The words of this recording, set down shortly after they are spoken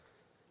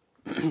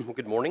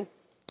Good morning.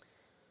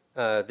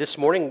 This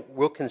morning,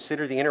 we'll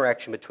consider the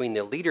interaction between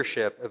the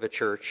leadership of a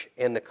church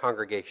and the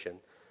congregation.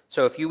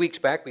 So a few weeks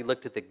back, we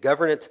looked at the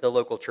governance of the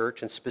local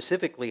church and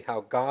specifically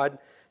how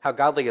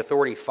godly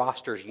authority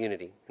fosters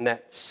unity. And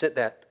that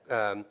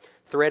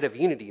thread of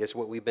unity is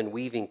what we've been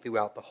weaving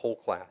throughout the whole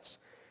class.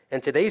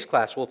 And today's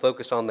class will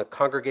focus on the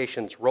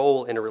congregation's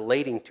role in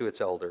relating to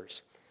its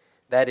elders.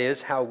 That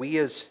is, how we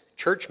as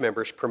church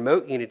members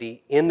promote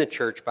unity in the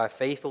church by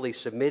faithfully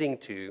submitting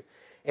to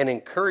and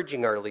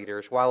encouraging our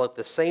leaders while at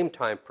the same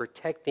time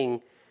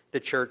protecting the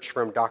church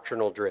from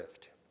doctrinal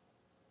drift.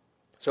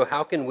 So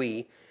how can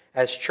we,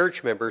 as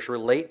church members,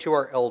 relate to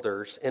our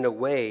elders in a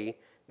way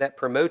that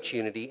promotes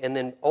unity and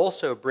then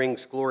also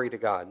brings glory to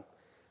God?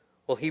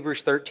 Well,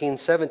 Hebrews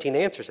 13:17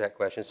 answers that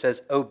question. It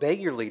says, "Obey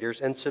your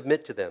leaders and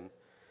submit to them,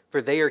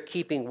 for they are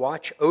keeping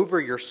watch over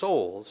your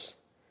souls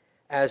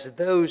as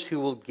those who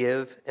will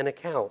give an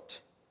account.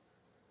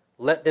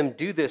 Let them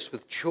do this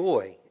with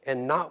joy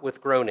and not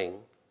with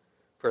groaning,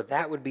 for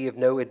that would be of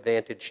no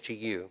advantage to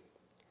you."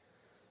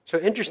 So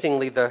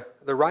interestingly, the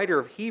writer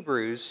of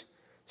Hebrews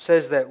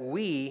says that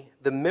we,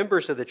 the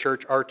members of the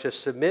church, are to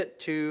submit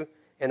to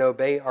and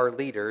obey our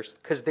leaders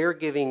because they're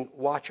giving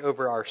watch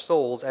over our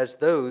souls as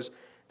those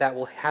that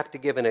will have to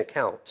give an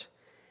account.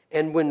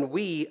 And when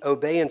we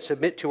obey and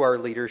submit to our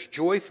leaders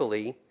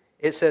joyfully,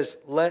 it says,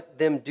 let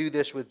them do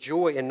this with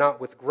joy and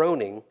not with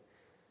groaning.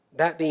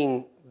 That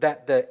being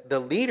that the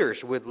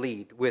leaders would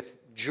lead with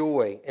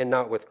joy and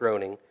not with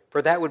groaning,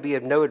 for that would be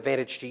of no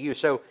advantage to you.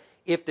 So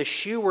if the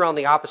shoe were on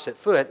the opposite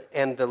foot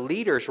and the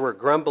leaders were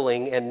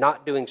grumbling and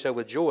not doing so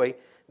with joy,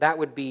 that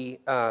would be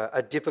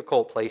a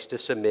difficult place to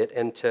submit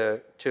and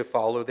to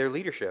follow their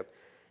leadership.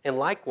 And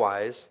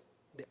likewise,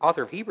 the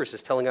author of Hebrews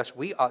is telling us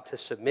we ought to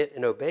submit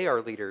and obey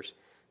our leaders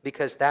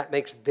because that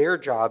makes their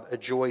job a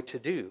joy to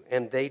do.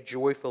 And they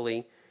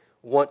joyfully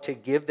want to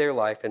give their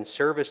life in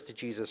service to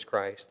Jesus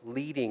Christ,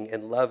 leading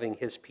and loving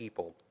his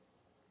people.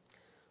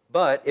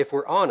 But if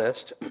we're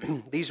honest,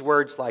 these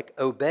words like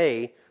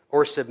obey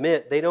or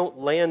submit, they don't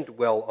land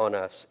well on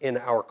us in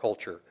our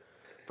culture.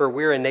 For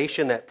we're a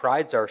nation that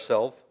prides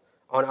ourselves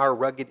on our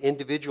rugged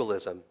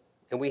individualism.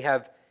 And we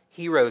have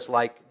heroes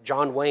like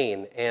John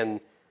Wayne and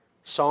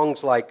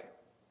songs like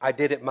I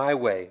Did It My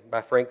Way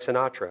by Frank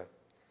Sinatra.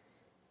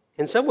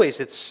 In some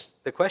ways,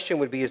 the question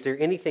would be, is there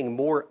anything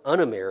more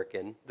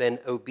un-American than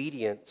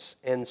obedience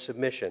and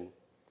submission?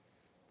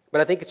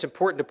 But I think it's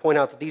important to point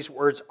out that these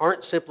words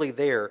aren't simply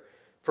there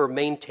for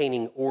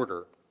maintaining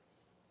order.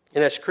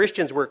 And as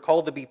Christians, we're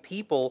called to be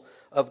people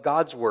of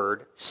God's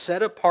word,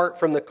 set apart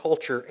from the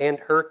culture and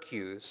her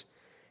cues.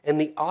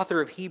 And the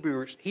author of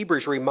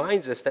Hebrews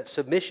reminds us that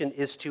submission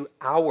is to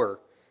our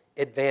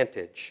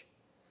advantage.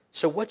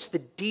 So what's the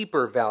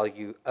deeper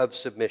value of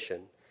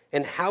submission?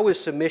 And how is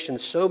submission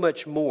so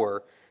much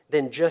more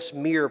than just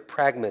mere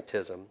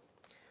pragmatism?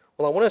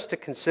 Well, I want us to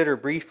consider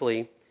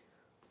briefly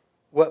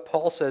what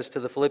Paul says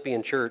to the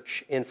Philippian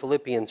church in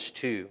Philippians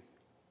 2.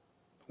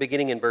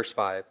 Beginning in verse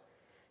 5,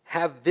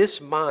 "Have this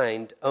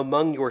mind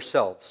among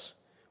yourselves,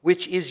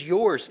 which is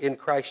yours in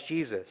Christ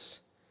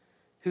Jesus,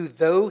 who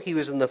though he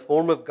was in the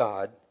form of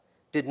God,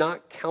 did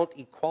not count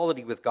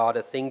equality with God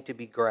a thing to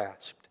be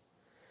grasped,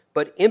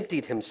 but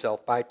emptied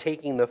himself by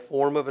taking the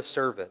form of a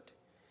servant,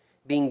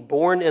 being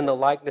born in the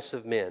likeness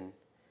of men,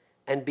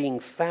 and being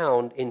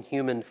found in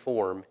human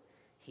form,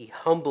 he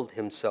humbled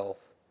himself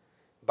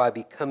by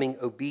becoming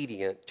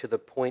obedient to the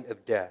point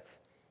of death,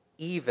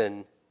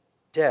 even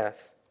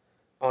death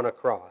on a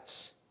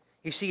cross."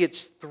 You see,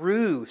 it's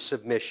through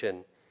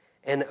submission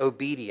and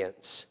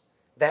obedience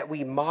that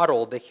we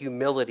model the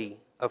humility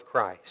of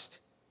Christ.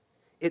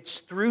 It's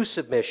through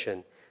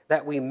submission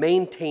that we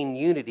maintain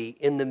unity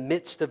in the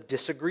midst of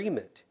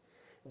disagreement,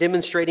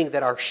 demonstrating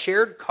that our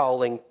shared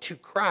calling to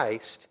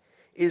Christ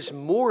is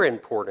more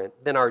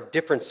important than our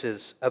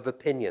differences of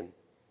opinion.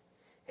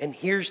 And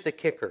here's the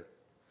kicker.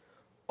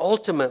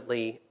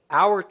 Ultimately,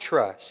 our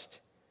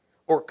trust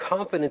or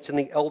confidence in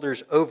the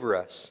elders over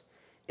us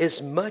is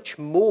much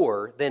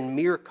more than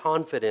mere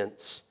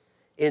confidence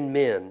in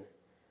men,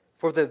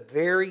 for the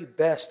very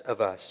best of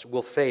us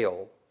will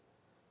fail.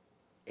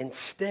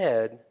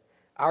 Instead,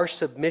 our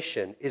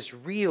submission is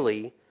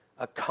really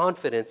a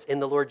confidence in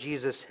the Lord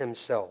Jesus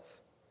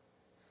himself.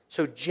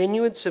 So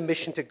genuine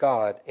submission to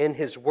God and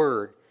his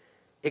word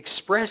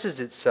expresses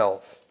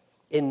itself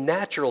in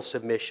natural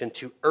submission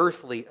to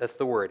earthly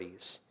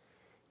authorities,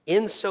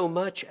 in so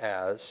much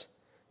as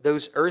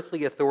those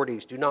earthly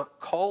authorities do not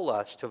call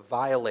us to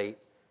violate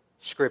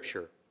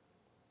Scripture.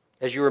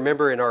 As you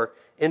remember in our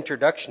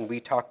introduction,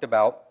 we talked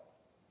about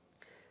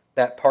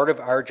that part of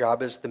our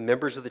job as the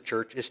members of the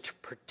church is to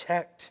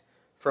protect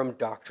from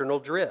doctrinal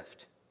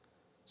drift.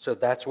 So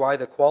that's why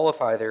the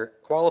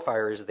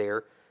qualifier is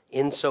there,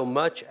 in so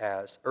much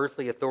as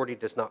earthly authority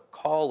does not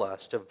call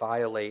us to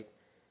violate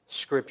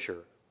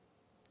Scripture.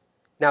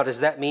 Now, does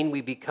that mean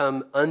we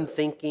become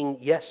unthinking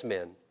yes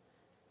men?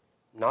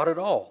 Not at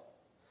all.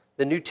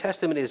 The New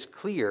Testament is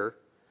clear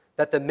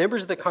that the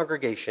members of the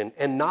congregation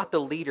and not the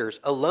leaders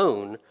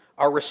alone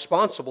are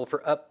responsible for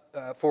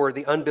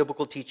the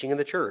unbiblical teaching in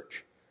the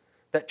church.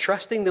 That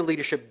trusting the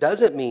leadership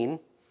doesn't mean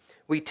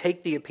we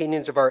take the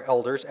opinions of our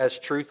elders as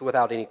truth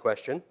without any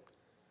question.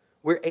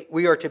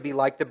 We are to be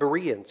like the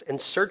Bereans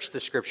and search the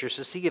Scriptures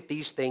to see if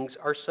these things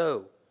are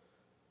so.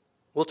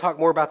 We'll talk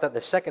more about that in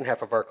the second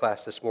half of our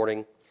class this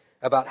morning,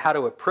 about how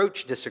to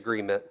approach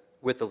disagreement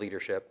with the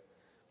leadership.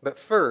 But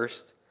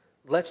first,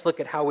 let's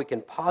look at how we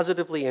can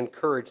positively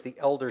encourage the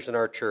elders in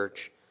our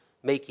church,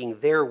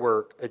 making their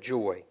work a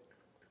joy.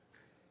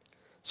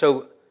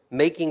 So,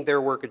 making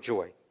their work a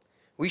joy.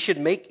 We should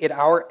make it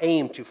our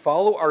aim to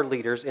follow our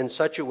leaders in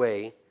such a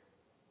way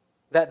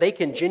that they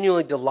can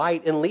genuinely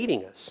delight in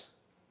leading us.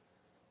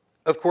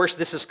 Of course,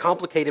 this is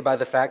complicated by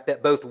the fact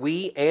that both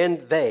we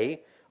and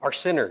they are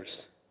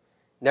sinners.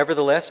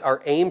 Nevertheless,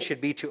 our aim should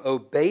be to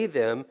obey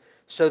them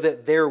so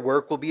that their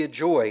work will be a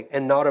joy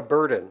and not a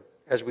burden,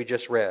 as we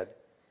just read.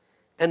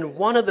 And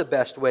one of the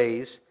best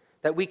ways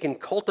that we can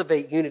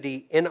cultivate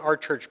unity in our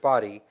church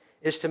body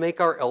is to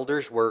make our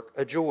elders' work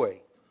a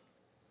joy.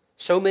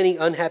 So many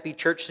unhappy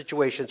church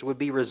situations would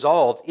be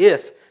resolved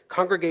if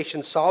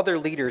congregations saw their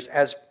leaders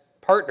as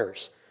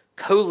partners,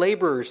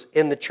 co-laborers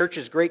in the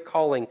church's great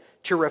calling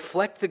to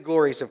reflect the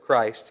glories of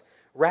Christ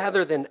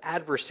rather than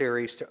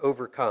adversaries to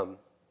overcome.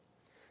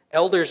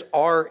 Elders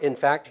are, in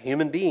fact,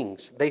 human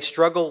beings. They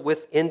struggle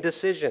with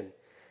indecision.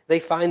 They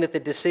find that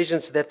the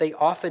decisions that they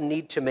often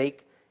need to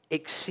make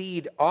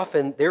exceed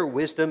often their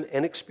wisdom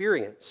and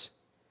experience.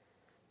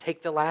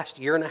 Take the last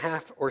year and a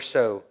half or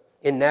so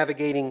in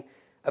navigating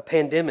a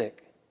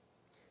pandemic.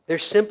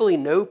 There's simply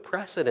no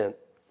precedent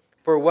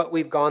for what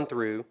we've gone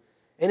through,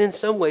 and in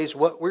some ways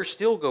what we're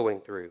still going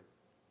through.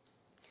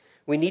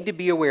 We need to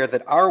be aware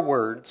that our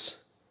words,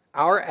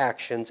 our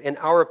actions, and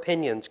our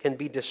opinions can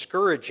be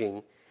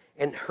discouraging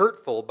and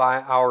hurtful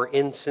by our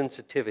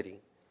insensitivity.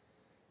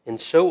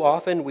 And so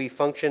often we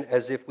function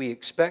as if we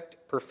expect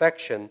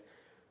perfection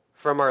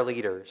from our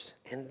leaders.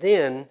 And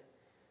then,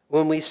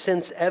 when we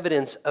sense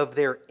evidence of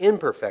their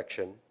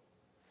imperfection,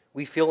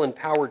 we feel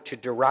empowered to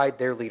deride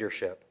their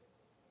leadership.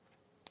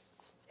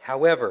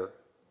 However,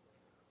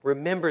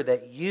 remember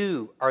that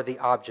you are the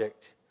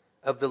object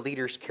of the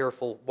leader's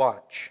careful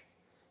watch.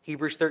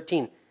 Hebrews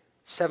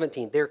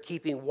 13:17, they're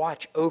keeping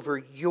watch over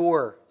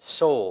your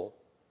soul.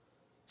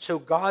 So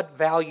God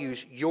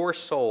values your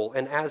soul,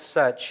 and as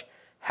such,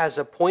 has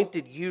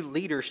appointed you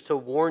leaders to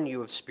warn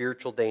you of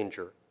spiritual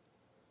danger.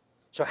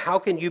 So how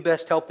can you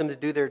best help them to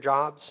do their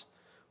jobs?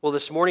 Well,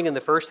 this morning in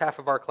the first half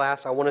of our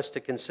class, I want us to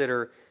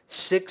consider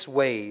 6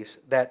 ways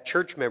that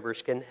church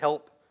members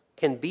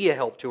can be a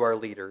help to our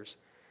leaders.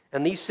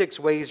 And these 6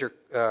 ways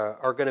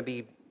are going to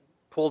be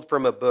pulled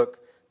from a book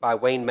by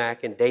Wayne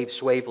Mack and Dave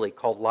Swavely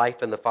called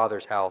Life in the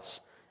Father's House,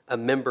 a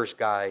member's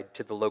guide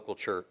to the local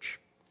church.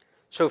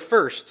 So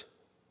first,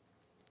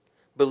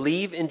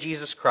 believe in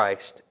Jesus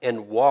Christ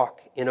and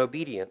walk in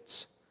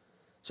obedience.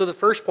 So the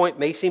first point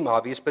may seem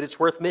obvious, but it's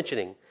worth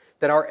mentioning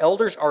that our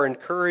elders are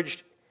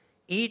encouraged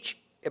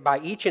by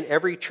each and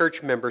every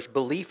church member's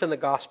belief in the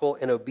gospel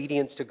and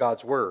obedience to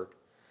God's word.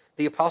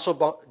 The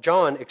Apostle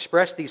John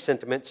expressed these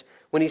sentiments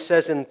when he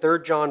says in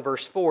 3 John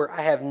verse 4,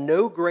 I have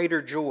no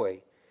greater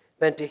joy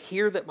than to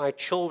hear that my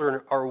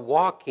children are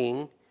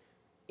walking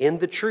in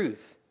the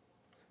truth.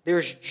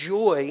 There's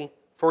joy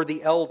for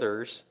the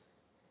elders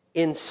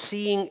in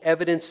seeing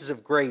evidences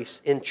of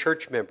grace in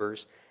church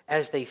members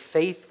as they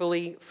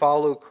faithfully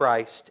follow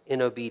Christ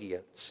in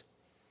obedience.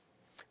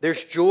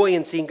 There's joy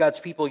in seeing God's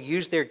people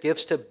use their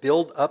gifts to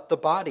build up the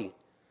body,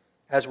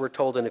 as we're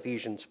told in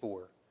Ephesians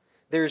 4.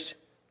 There's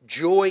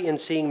joy in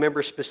seeing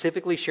members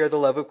specifically share the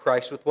love of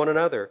Christ with one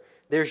another.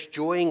 There's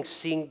joy in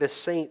seeing the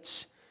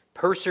saints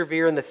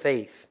persevere in the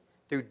faith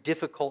through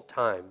difficult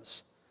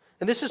times.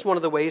 And this is one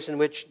of the ways in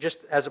which, just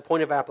as a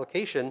point of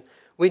application,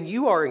 when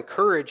you are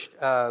encouraged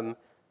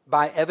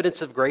by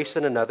evidence of grace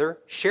in another,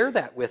 share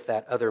that with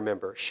that other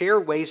member. Share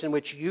ways in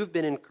which you've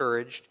been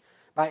encouraged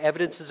by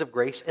evidences of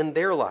grace in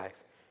their life.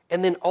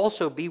 And then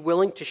also be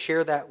willing to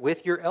share that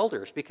with your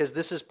elders, because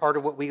this is part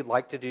of what we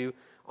like to do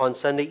on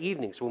Sunday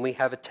evenings when we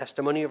have a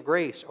testimony of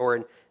grace or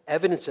an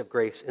evidence of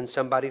grace in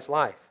somebody's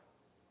life.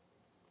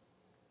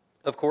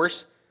 Of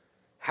course,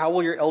 how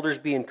will your elders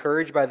be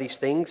encouraged by these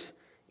things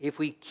if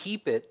we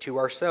keep it to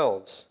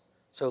ourselves?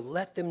 So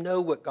let them know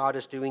what God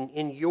is doing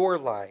in your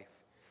life.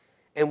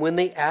 And when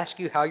they ask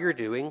you how you're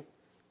doing,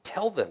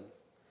 tell them.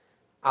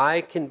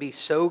 I can be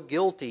so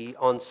guilty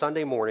on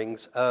Sunday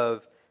mornings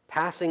of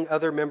passing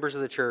other members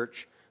of the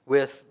church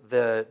with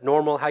the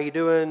normal, how you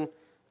doing?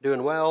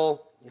 Doing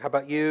well? How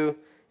about you?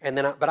 And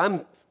then, but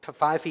I'm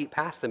 5 feet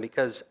past them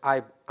because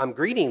I'm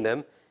greeting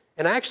them,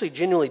 and I actually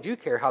genuinely do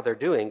care how they're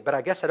doing, but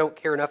I guess I don't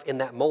care enough in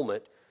that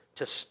moment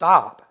to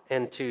stop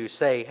and to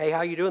say, hey,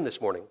 how you doing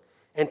this morning?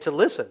 And to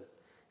listen.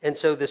 And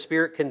so the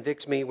Spirit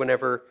convicts me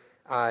whenever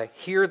I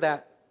hear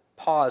that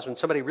pause, when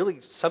somebody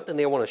really, something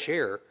they want to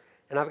share,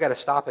 and I've got to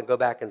stop and go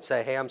back and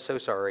say, hey, I'm so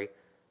sorry.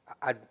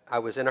 I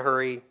was in a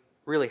hurry.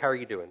 Really, how are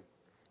you doing?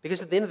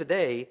 Because at the end of the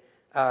day,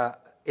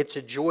 it's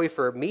a joy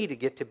for me to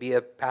get to be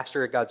a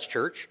pastor at God's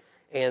church.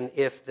 And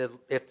if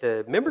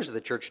the members of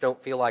the church don't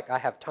feel like I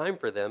have time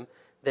for them,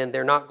 then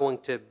they're not going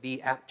to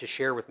be apt to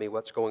share with me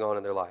what's going on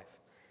in their life.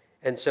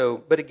 And so,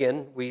 but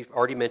again, we've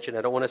already mentioned,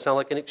 I don't want to sound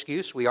like an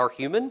excuse. We are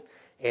human,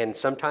 and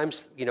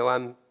sometimes,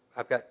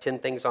 I've got 10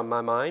 things on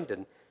my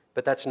mind,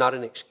 but that's not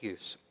an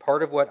excuse.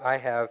 Part of what I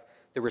have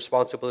the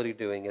responsibility of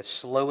doing is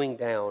slowing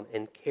down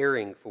and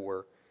caring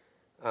for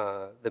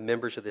the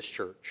members of this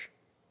church.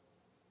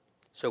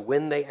 So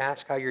when they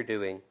ask how you're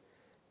doing,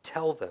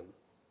 tell them.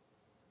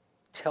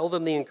 Tell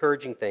them the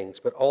encouraging things,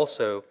 but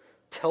also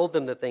tell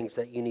them the things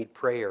that you need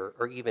prayer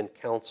or even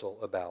counsel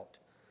about.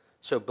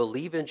 So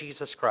believe in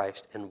Jesus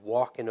Christ and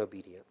walk in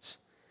obedience.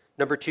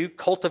 Number 2,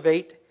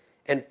 cultivate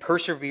and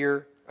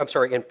preserve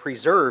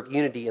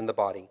unity in the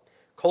body.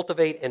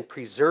 Cultivate and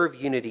preserve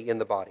unity in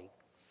the body.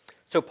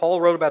 So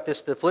Paul wrote about this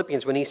to the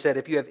Philippians when he said,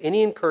 if you have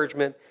any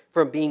encouragement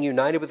from being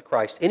united with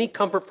Christ, any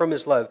comfort from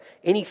his love,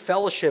 any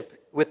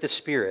fellowship with the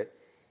Spirit,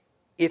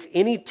 if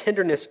any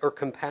tenderness or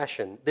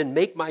compassion, then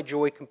make my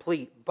joy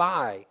complete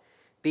by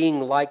being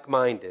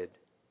like-minded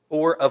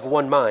or of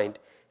one mind,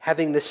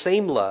 having the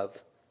same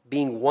love,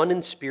 being one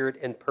in spirit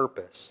and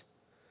purpose.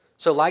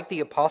 So like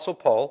the Apostle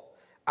Paul,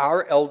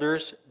 our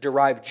elders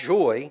derive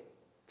joy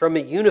from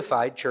a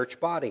unified church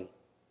body,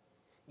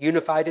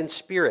 unified in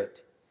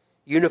spirit,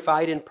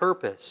 unified in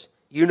purpose,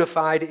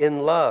 unified in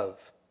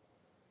love.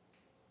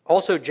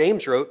 Also,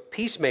 James wrote,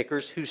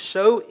 peacemakers who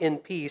sow in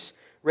peace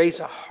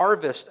raise a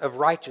harvest of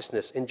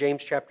righteousness in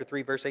James chapter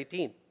 3, verse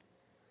 18.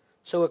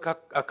 So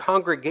a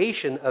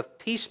congregation of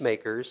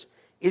peacemakers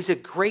is a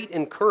great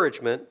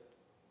encouragement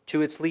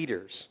to its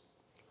leaders.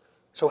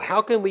 So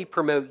how can we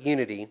promote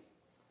unity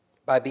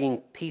by being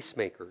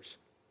peacemakers?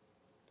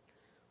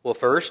 Well,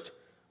 first,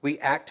 we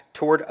act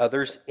toward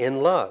others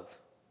in love.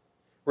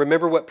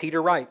 Remember what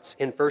Peter writes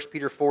in 1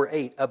 Peter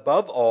 4:8.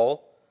 Above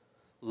all,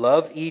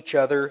 love each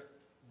other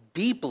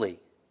deeply,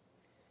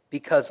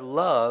 because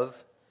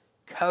love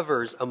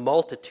covers a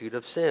multitude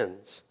of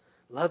sins.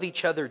 Love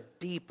each other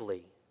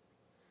deeply.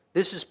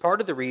 This is part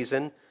of the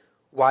reason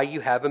why you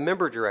have a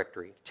member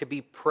directory, to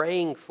be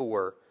praying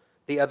for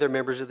the other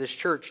members of this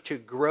church, to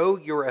grow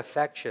your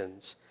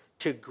affections,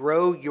 to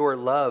grow your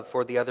love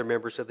for the other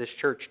members of this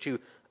church, to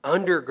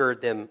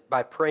undergird them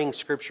by praying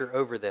Scripture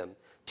over them,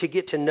 to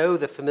get to know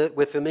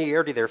with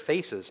familiarity their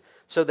faces,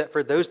 so that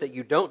for those that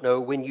you don't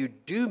know, when you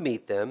do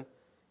meet them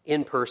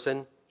in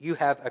person, you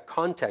have a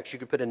context. You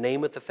can put a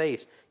name with the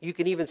face. You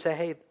can even say,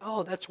 hey,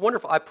 oh, that's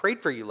wonderful. I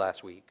prayed for you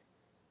last week.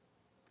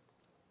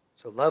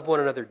 So love one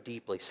another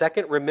deeply.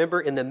 Second,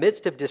 remember in the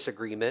midst of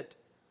disagreement,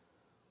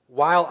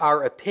 while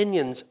our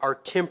opinions are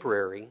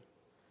temporary,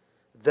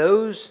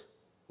 those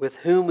with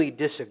whom we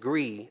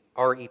disagree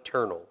are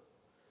eternal.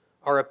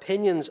 Our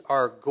opinions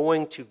are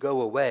going to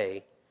go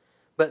away,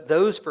 but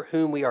those for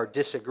whom we are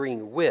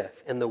disagreeing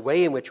with and the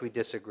way in which we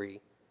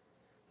disagree,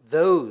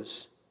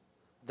 those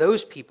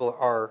people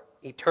are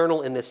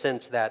eternal in the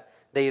sense that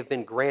they have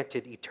been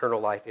granted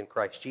eternal life in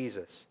Christ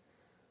Jesus.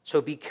 So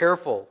be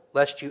careful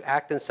lest you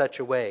act in such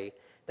a way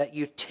that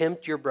you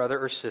tempt your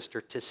brother or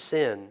sister to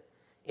sin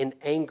in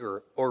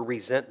anger or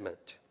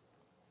resentment.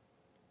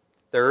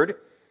 Third,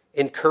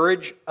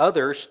 encourage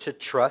others to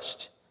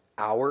trust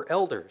our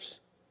elders.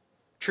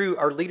 True,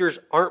 our leaders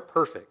aren't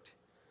perfect,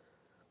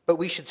 but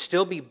we should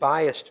still be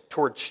biased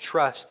towards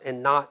trust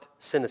and not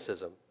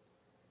cynicism.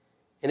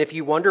 And if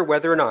you wonder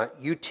whether or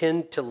not you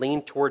tend to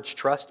lean towards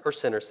trust or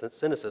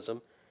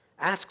cynicism,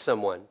 ask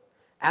someone.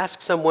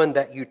 Ask someone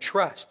that you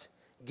trust.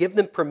 Give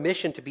them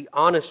permission to be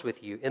honest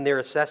with you in their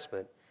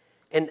assessment,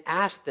 and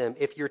ask them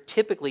if you're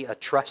typically a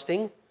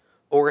trusting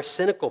or a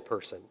cynical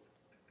person.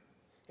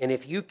 And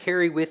if you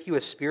carry with you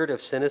a spirit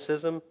of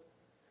cynicism,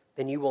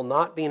 then you will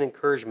not be an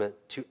encouragement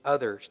to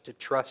others to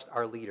trust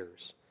our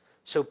leaders.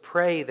 So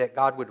pray that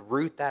God would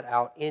root that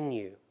out in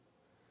you.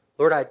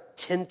 Lord, I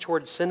tend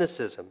towards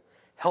cynicism.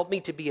 Help me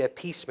to be a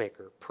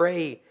peacemaker.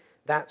 Pray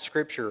that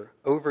scripture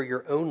over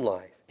your own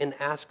life and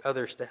ask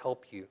others to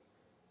help you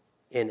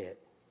in it.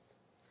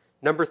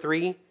 Number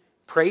 3,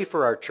 pray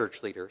for our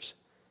church leaders.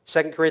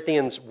 2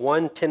 Corinthians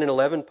 1, 10 and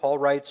 11, Paul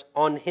writes,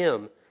 on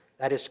him,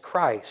 that is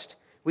Christ,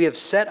 we have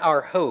set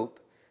our hope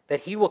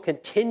that he will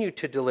continue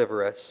to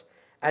deliver us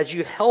as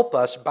you help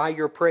us by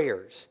your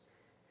prayers.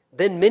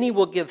 Then many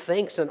will give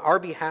thanks on our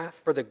behalf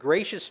for the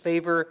gracious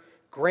favor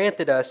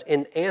granted us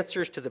in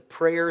answers to the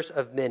prayers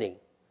of many.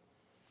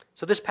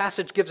 So this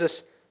passage gives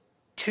us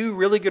 2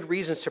 really good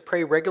reasons to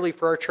pray regularly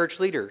for our church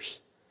leaders.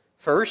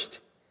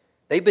 First,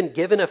 they've been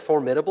given a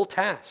formidable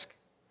task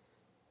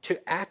to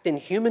act in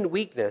human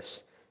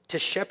weakness to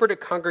shepherd a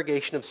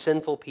congregation of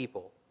sinful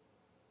people.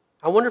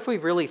 I wonder if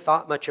we've really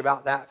thought much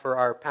about that for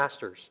our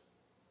pastors.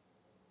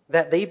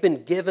 That they've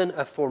been given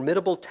a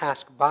formidable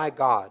task by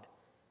God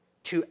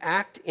to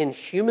act in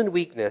human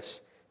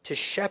weakness to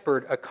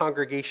shepherd a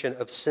congregation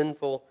of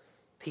sinful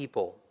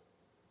people.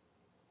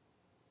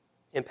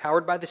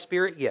 Empowered by the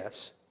Spirit,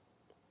 yes.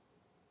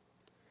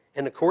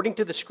 And according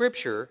to the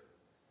Scripture,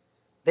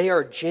 they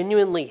are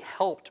genuinely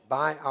helped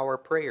by our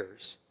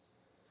prayers.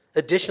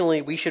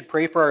 Additionally, we should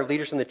pray for our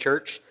leaders in the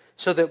church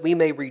so that we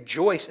may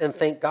rejoice and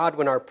thank God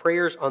when our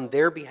prayers on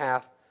their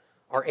behalf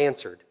are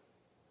answered.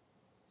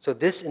 So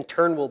this in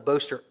turn will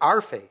bolster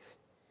our faith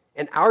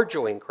and our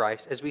joy in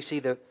Christ as we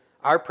see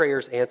our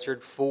prayers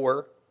answered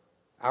for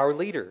our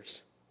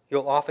leaders.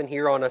 You'll often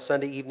hear on a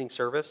Sunday evening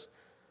service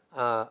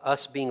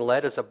us being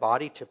led as a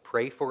body to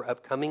pray for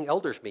upcoming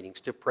elders meetings,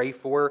 to pray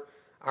for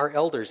our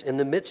elders in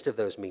the midst of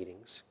those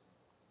meetings.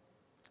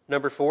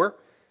 Number 4,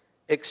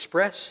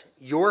 express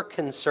your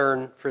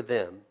concern for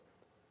them.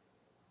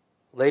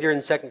 Later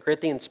in 2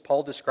 Corinthians,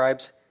 Paul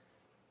describes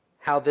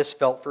how this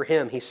felt for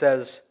him. He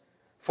says,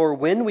 "For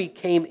when we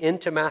came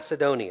into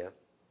Macedonia,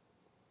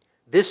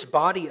 this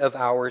body of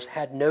ours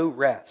had no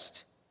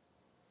rest.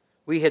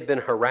 We had been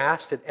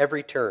harassed at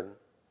every turn.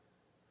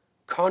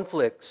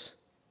 Conflicts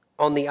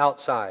on the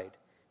outside,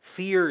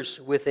 fears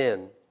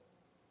within.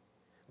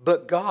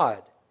 But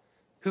God,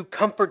 who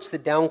comforts the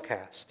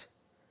downcast,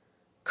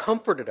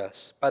 comforted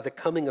us by the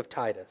coming of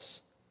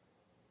Titus.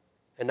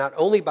 And not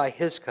only by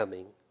his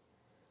coming,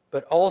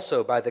 but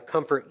also by the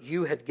comfort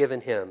you had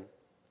given him.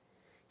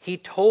 He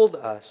told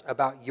us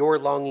about your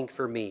longing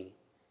for me,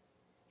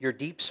 your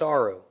deep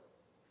sorrow,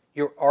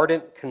 your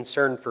ardent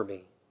concern for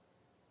me,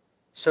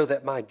 so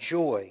that my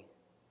joy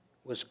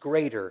was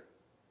greater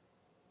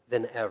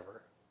than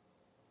ever."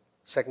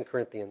 2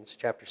 Corinthians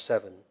chapter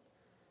 7,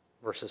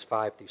 verses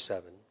 5 through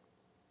 7.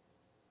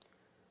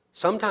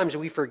 Sometimes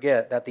we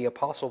forget that the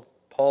Apostle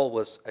Paul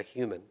was a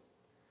human.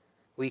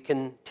 We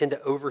can tend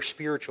to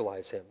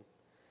over-spiritualize him.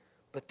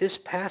 But this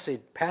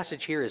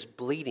passage here is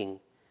bleeding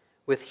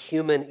with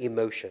human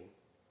emotion.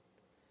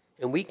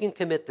 And we can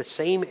commit the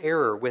same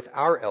error with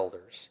our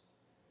elders.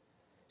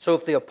 So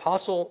if the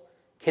apostle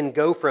can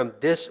go from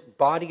 "this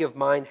body of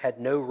mine had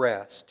no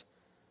rest"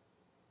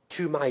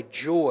 to "my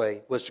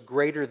joy was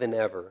greater than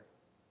ever,"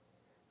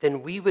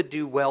 then we would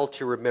do well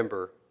to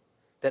remember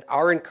that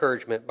our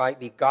encouragement might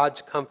be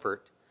God's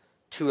comfort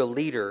to a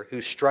leader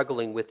who's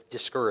struggling with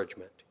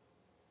discouragement.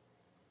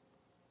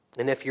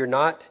 And if you're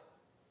not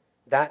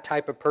that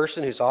type of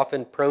person who's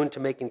often prone to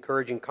make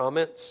encouraging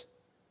comments,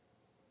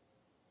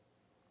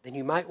 then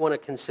you might want to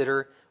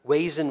consider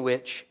ways in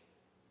which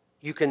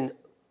you can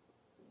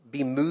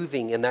be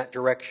moving in that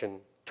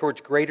direction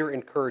towards greater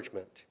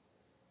encouragement,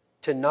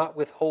 to not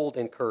withhold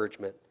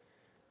encouragement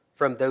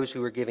from those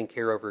who are giving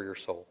care over your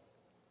soul.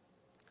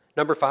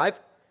 Number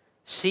 5,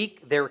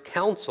 seek their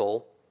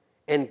counsel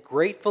and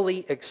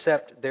gratefully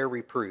accept their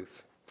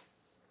reproof.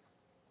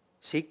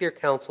 Seek their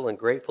counsel and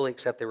gratefully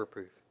accept their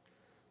reproof.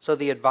 So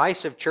the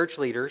advice of church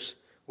leaders,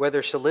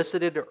 whether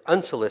solicited or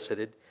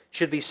unsolicited,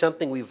 should be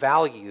something we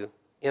value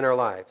in our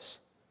lives.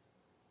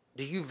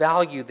 Do you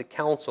value the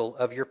counsel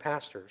of your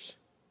pastors?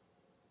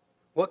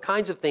 What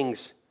kinds of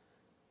things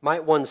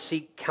might one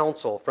seek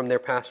counsel from their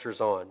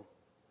pastors on?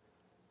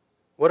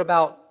 What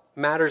about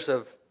matters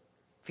of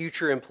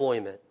future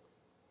employment?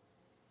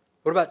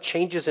 What about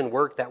changes in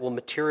work that will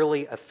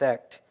materially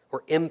affect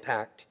or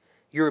impact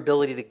your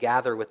ability to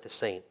gather with the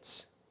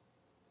saints?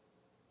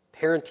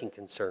 Parenting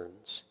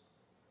concerns,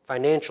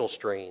 financial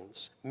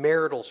strains,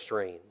 marital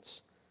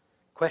strains,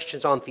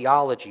 questions on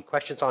theology,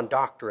 questions on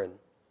doctrine.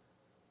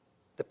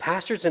 The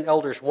pastors and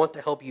elders want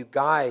to help you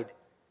guide.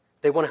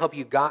 They want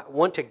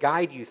to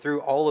guide you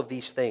through all of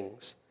these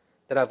things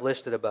that I've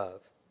listed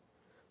above.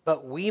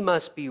 But we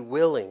must be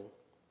willing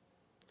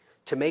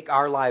to make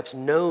our lives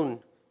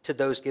known to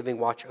those giving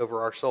watch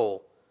over our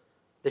soul,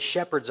 the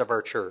shepherds of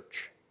our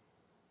church.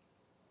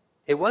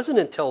 It wasn't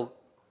until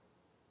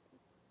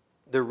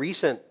the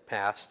recent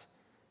past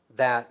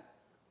that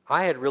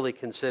I had really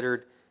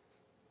considered,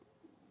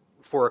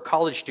 for a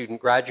college student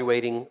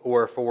graduating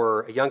or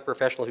for a young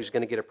professional who's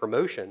going to get a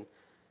promotion,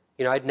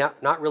 I'd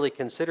not really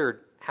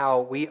considered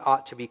how we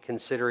ought to be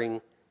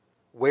considering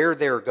where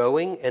they're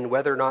going and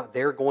whether or not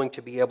they're going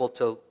to be able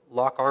to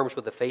lock arms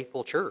with a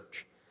faithful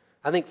church.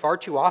 I think far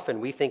too often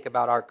we think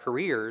about our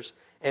careers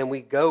and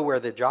we go where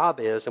the job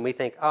is and we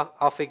think,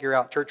 I'll figure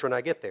out church when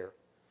I get there.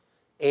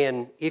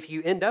 And if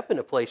you end up in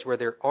a place where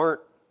there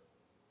aren't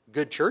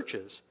good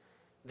churches,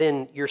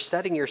 then you're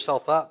setting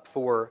yourself up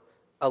for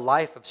a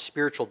life of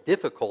spiritual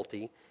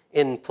difficulty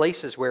in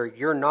places where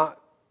you're not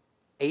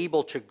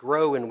able to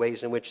grow in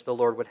ways in which the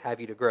Lord would have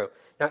you to grow.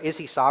 Now, is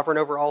he sovereign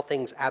over all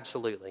things?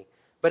 Absolutely.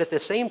 But at the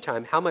same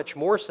time, how much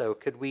more so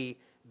could we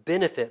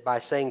benefit by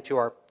saying to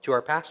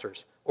our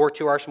pastors or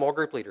to our small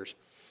group leaders,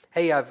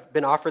 hey, I've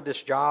been offered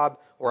this job,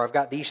 or I've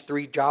got these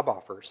 3 job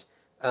offers.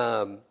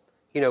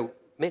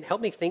 Man,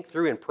 help me think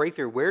through and pray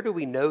through, where do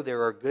we know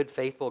there are good,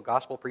 faithful,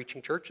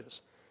 gospel-preaching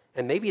churches?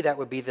 And maybe that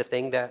would be the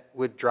thing that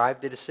would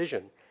drive the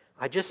decision.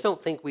 I just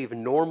don't think we've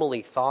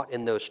normally thought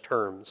in those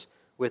terms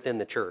within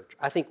the church.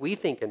 I think we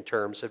think in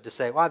terms of to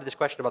say, well, I have this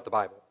question about the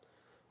Bible,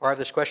 or I have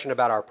this question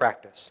about our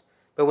practice.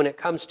 But when it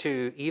comes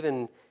to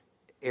even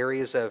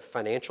areas of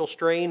financial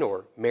strain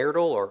or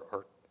marital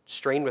or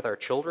strain with our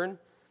children,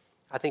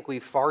 I think we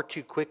far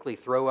too quickly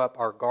throw up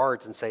our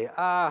guards and say,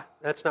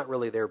 that's not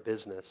really their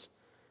business.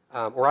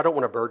 Or I don't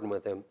want to burden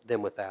with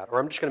them with that. Or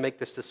I'm just going to make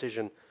this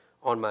decision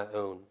on my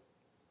own.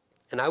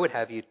 And I would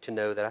have you to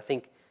know that I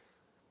think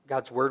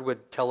God's word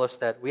would tell us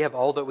that we have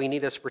all that we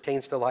need as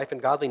pertains to life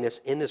and godliness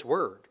in his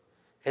word.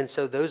 And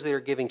so those that are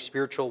giving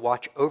spiritual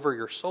watch over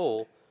your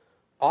soul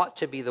ought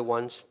to be the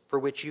ones for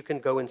which you can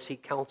go and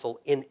seek counsel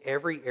in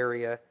every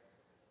area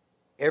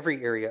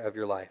of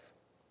your life.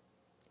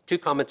 2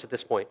 comments at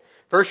this point.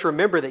 First,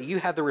 remember that you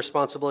have the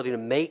responsibility to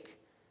make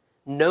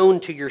known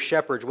to your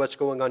shepherds what's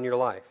going on in your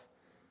life.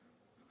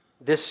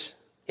 This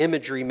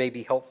imagery may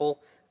be helpful.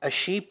 A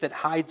sheep that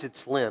hides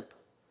its limp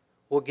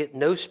will get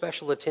no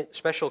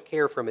special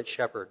care from its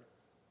shepherd.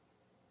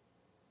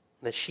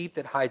 The sheep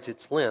that hides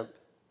its limp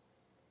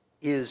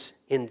is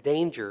in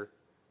danger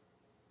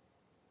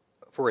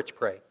for its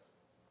prey.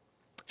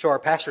 So our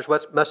pastors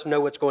must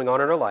know what's going on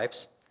in our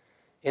lives,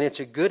 and it's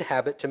a good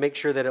habit to make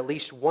sure that at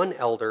least one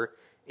elder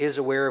is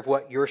aware of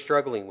what you're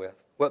struggling with,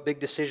 what big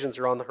decisions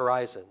are on the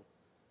horizon.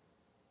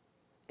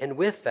 And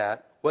with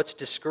that, what's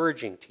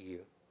discouraging to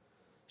you.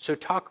 So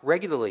talk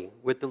regularly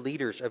with the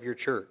leaders of your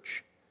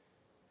church,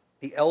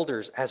 the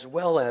elders, as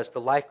well as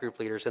the life group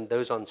leaders and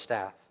those on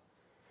staff.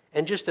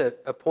 And just a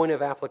point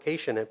of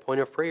application and point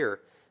of prayer,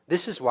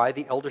 this is why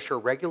the elders are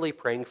regularly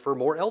praying for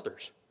more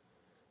elders.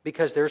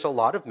 Because there's a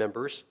lot of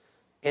members,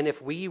 and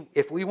if we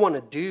want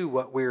to do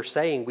what we're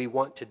saying we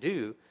want to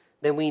do,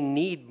 then we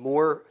need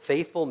more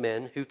faithful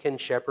men who can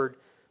shepherd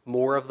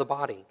more of the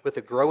body. With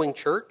a growing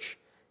church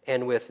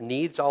and with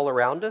needs all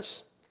around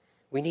us,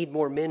 we need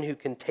more men who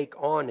can take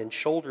on and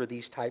shoulder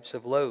these types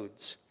of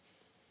loads.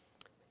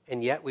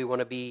 And yet we want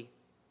to be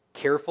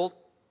careful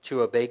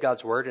to obey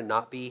God's word and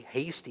not be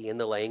hasty in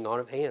the laying on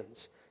of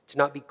hands. To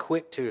not be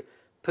quick to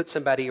put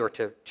somebody or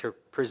to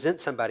present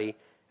somebody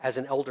as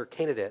an elder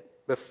candidate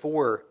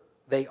before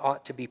they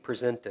ought to be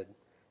presented.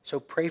 So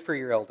pray for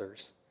your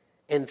elders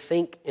and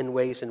think in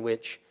ways in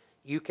which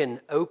you can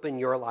open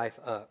your life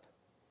up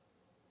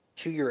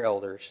to your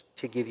elders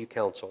to give you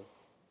counsel.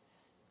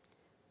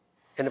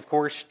 And of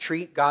course,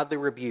 treat godly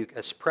rebuke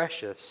as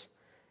precious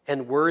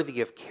and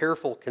worthy of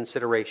careful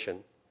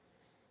consideration.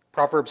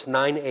 Proverbs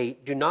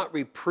 9:8, do not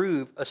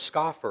reprove a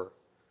scoffer,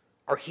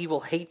 or he will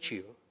hate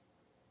you.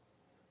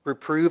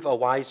 Reprove a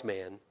wise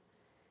man,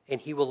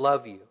 and he will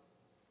love you.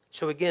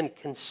 So again,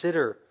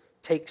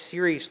 take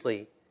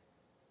seriously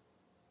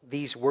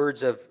these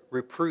words of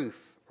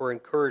reproof or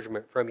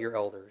encouragement from your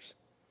elders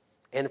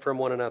and from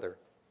one another.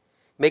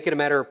 Make it a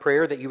matter of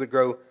prayer that you would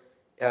grow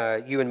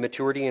you in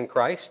maturity in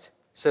Christ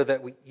so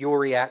that you'll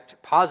react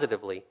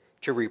positively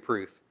to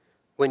reproof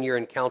when you're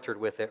encountered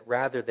with it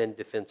rather than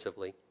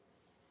defensively.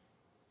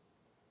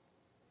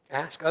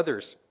 Ask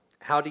others,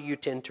 how do you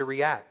tend to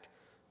react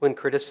when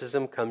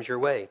criticism comes your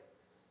way?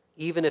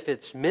 Even if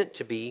it's meant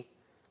to be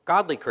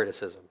godly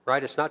criticism,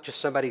 right? It's not just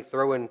somebody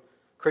throwing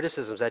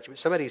criticisms at you, but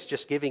somebody's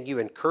just giving you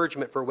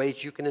encouragement for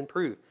ways you can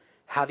improve.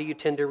 How do you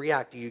tend to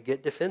react? Do you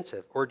get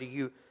defensive? Or do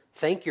you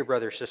thank your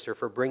brother or sister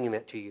for bringing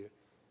that to you?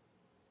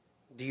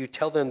 Do you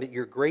tell them that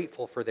you're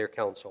grateful for their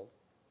counsel?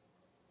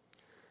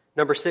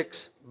 Number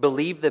 6,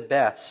 believe the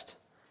best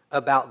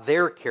about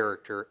their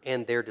character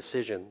and their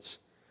decisions.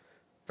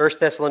 1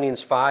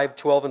 Thessalonians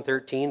 5:12 and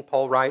 13,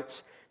 Paul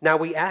writes, now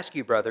we ask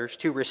you, brothers,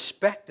 to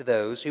respect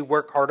those who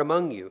work hard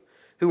among you,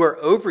 who are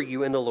over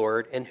you in the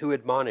Lord and who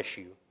admonish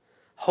you.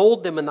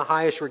 Hold them in the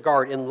highest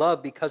regard in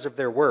love because of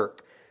their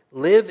work.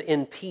 Live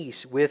in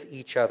peace with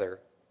each other.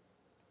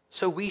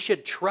 So we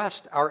should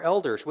trust our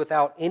elders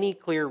without any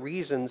clear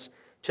reasons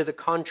to the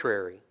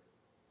contrary.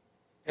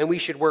 And we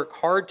should work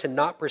hard to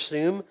not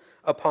presume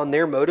upon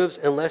their motives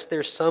unless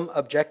there's some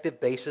objective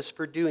basis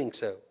for doing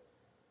so.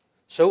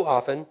 So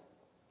often,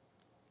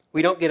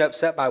 we don't get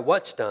upset by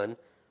what's done,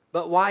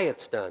 but why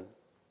it's done,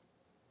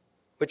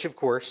 which of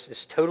course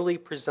is totally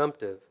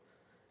presumptive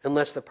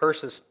unless the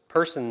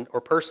person or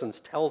persons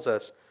tells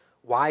us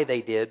why they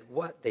did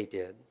what they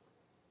did.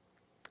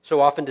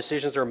 So often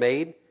decisions are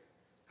made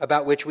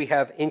about which we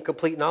have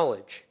incomplete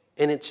knowledge,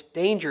 and it's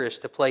dangerous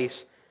to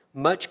place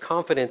much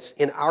confidence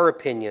in our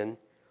opinion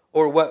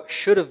or what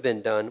should have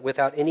been done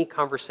without any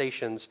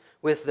conversations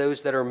with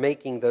those that are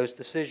making those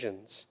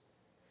decisions.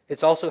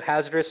 It's also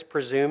hazardous to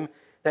presume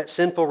that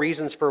sinful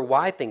reasons for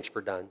why things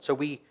were done. So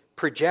we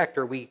project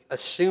or we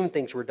assume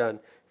things were done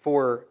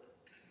for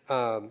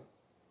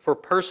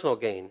personal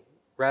gain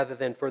rather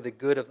than for the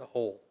good of the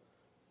whole.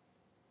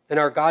 And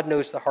our God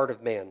knows the heart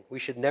of man. We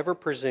should never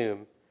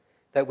presume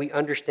that we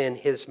understand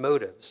his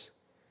motives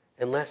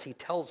unless he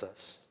tells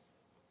us.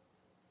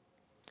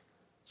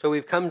 So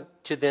we've come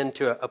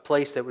to a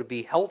place that would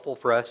be helpful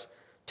for us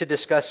to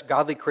discuss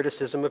godly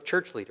criticism of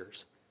church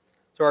leaders.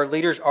 So our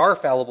leaders are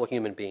fallible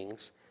human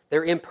beings.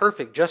 They're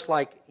imperfect, just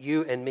like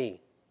you and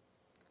me.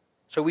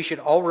 So we should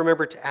all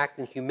remember to act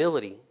in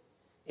humility,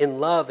 in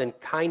love and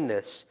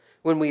kindness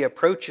when we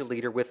approach a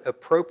leader with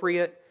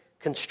appropriate,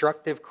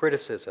 constructive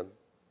criticism.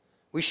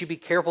 We should be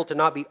careful to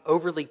not be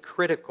overly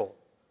critical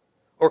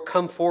or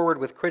come forward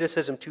with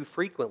criticism too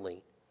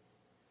frequently.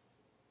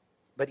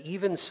 But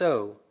even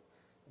so,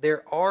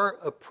 there are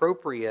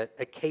appropriate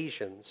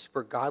occasions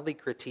for godly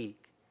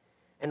critique,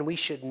 and we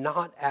should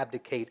not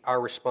abdicate our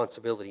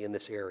responsibility in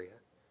this area.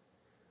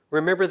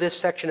 Remember this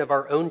section of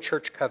our own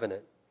church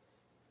covenant.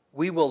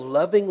 We will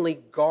lovingly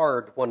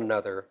guard one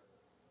another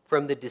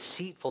from the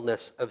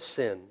deceitfulness of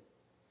sin,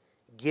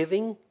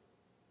 giving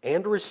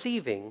and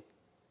receiving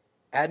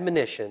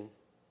admonition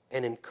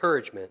and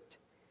encouragement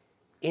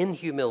in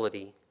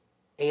humility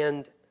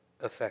and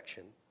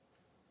affection.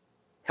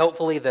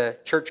 Helpfully, the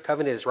church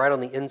covenant is right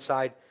on the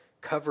inside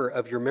cover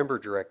of your member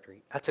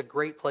directory. That's a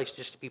great place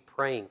just to be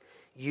praying.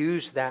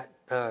 Use that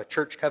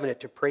church covenant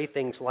to pray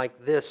things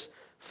like this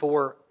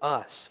for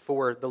us,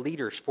 for the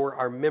leaders, for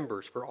our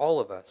members, for all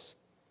of us.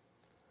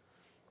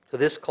 So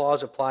this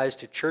clause applies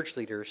to church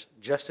leaders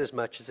just as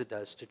much as it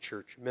does to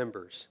church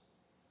members.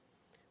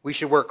 We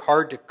should work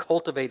hard to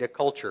cultivate a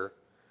culture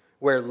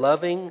where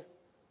loving,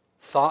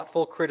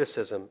 thoughtful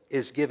criticism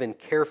is given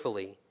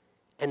carefully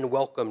and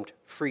welcomed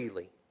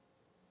freely.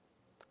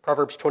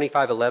 Proverbs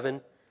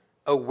 25:11,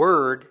 a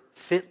word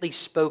fitly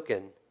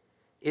spoken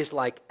is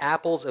like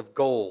apples of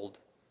gold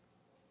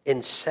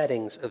in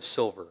settings of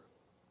silver.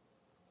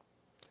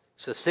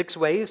 So 6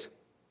 ways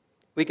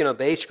we can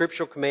obey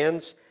scriptural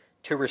commands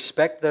to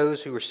respect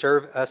those who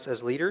serve us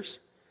as leaders,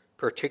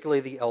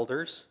 particularly the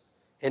elders,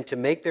 and to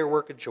make their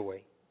work a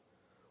joy.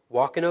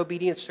 Walk in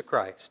obedience to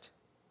Christ.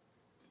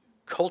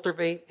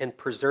 Cultivate and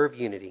preserve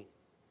unity.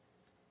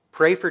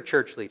 Pray for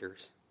church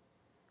leaders.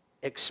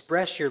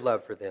 Express your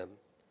love for them.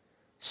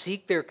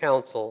 Seek their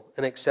counsel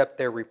and accept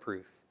their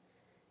reproof.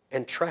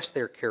 And trust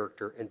their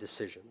character and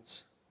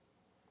decisions.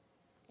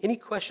 Any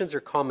questions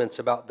or comments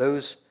about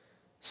those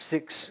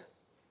six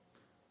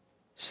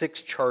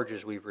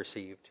charges we've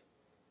received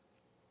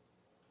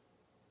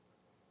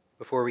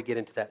before we get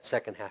into that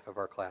second half of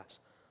our class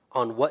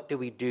on what do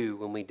we do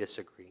when we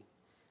disagree?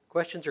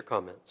 Questions or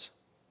comments?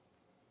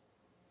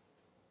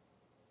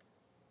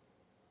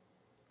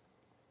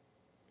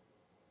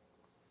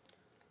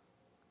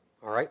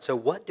 All right, so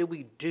what do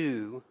we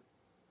do?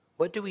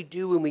 What do we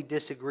do when we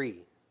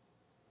disagree?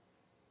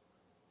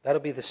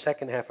 That'll be the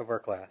second half of our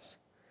class.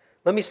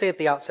 Let me say at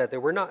the outset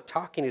that we're not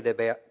talking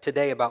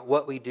today about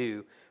what we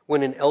do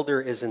when an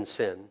elder is in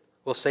sin.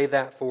 We'll save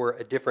that for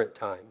a different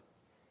time.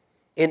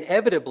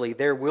 Inevitably,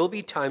 there will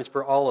be times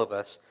for all of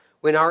us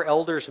when our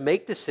elders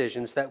make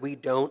decisions that we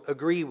don't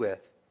agree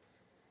with.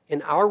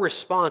 And our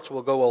response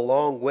will go a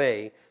long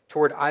way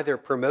toward either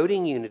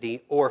promoting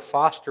unity or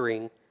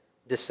fostering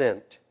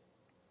dissent.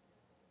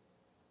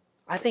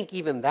 I think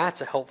even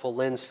that's a helpful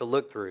lens to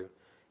look through.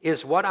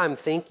 Is what I'm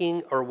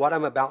thinking or what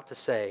I'm about to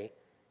say,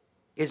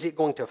 is it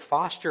going to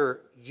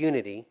foster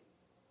unity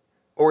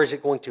or is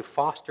it going to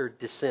foster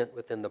dissent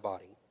within the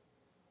body?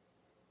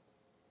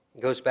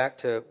 It goes back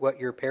to what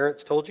your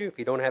parents told you. If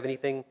you don't have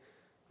anything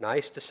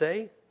nice to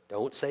say,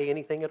 don't say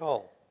anything at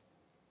all.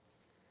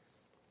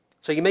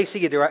 So you may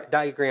see a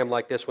diagram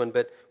like this one,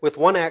 but with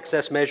one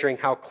axis measuring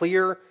how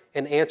clear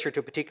an answer to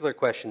a particular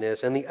question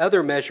is, and the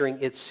other measuring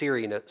its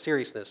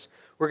seriousness,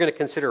 we're going to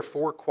consider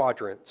 4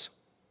 quadrants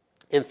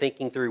in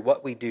thinking through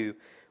what we do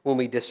when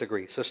we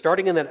disagree. So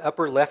starting in that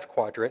upper left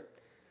quadrant,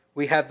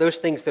 we have those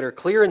things that are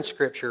clear in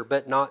Scripture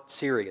but not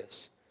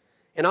serious.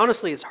 And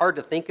honestly, it's hard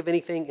to think of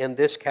anything in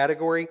this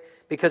category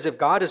because if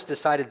God has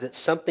decided that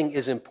something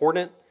is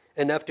important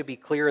enough to be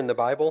clear in the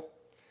Bible,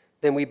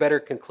 then we better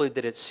conclude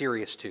that it's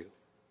serious too,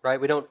 right?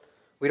 We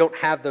don't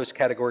have those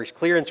categories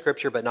clear in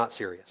Scripture but not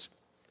serious.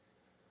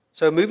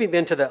 So moving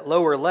then to that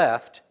lower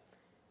left,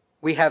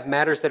 we have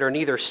matters that are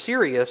neither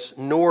serious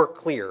nor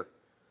clear.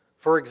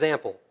 For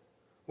example,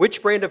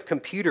 which brand of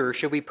computer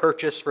should we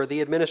purchase for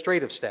the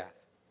administrative staff?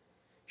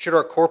 Should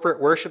our corporate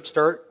worship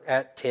start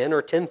at 10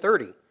 or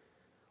 10:30?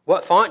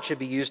 What font should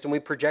be used when we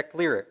project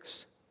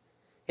lyrics?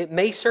 It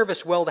may serve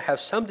us well to have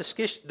some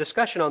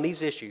discussion on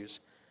these issues,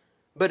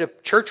 but a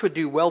church would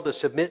do well to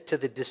submit to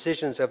the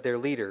decisions of their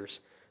leaders,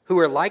 who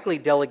are likely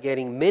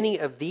delegating many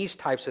of these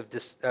types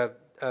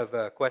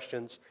of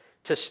questions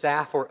to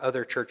staff or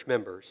other church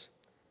members.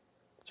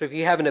 So if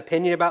you have an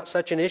opinion about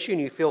such an issue,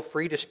 and you feel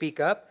free to speak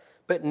up,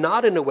 but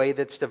not in a way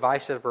that's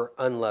divisive or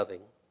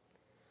unloving.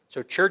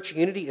 So church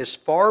unity is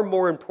far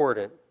more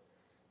important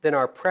than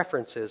our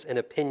preferences and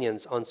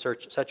opinions on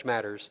such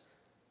matters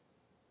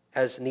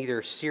as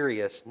neither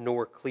serious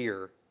nor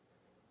clear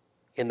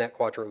in that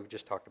quadrant we've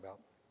just talked about.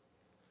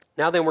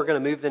 Now then, we're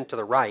going to move then to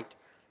the right,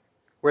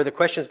 where the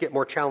questions get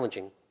more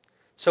challenging.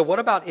 So what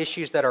about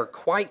issues that are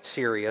quite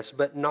serious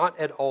but not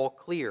at all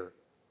clear?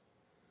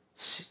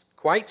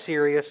 Quite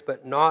serious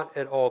but not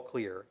at all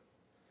clear.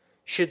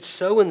 Should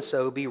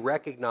so-and-so be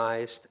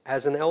recognized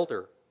as an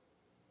elder?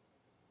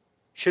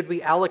 Should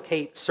we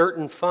allocate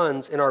certain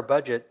funds in our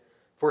budget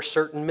for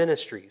certain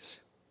ministries?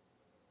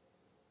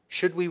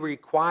 Should we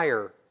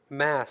require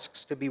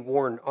masks to be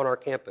worn on our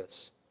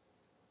campus?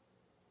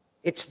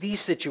 It's these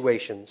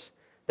situations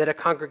that a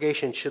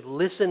congregation should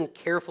listen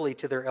carefully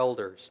to their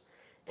elders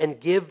and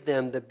give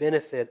them the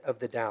benefit of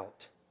the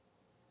doubt.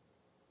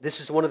 This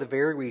is one of the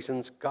very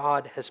reasons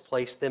God has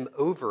placed them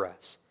over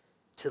us,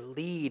 to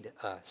lead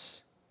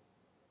us.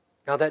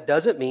 Now, that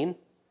doesn't mean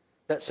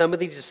that some of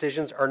these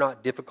decisions are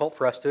not difficult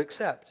for us to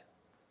accept.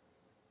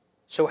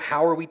 So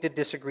how are we to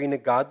disagree in a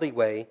godly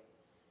way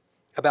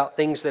about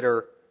things that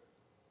are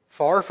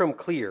far from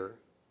clear,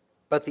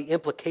 but the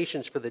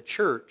implications for the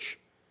church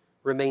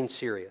remain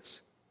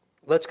serious?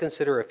 Let's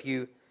consider a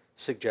few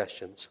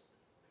suggestions.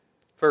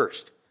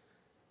 First,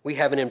 we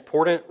have an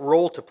important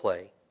role to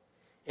play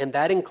and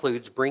that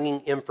includes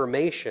bringing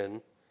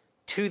information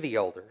to the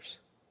elders.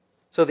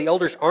 So the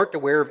elders aren't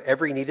aware of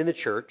every need in the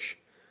church,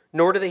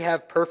 nor do they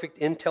have perfect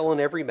intel on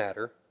every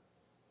matter.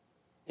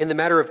 In the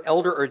matter of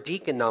elder or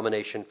deacon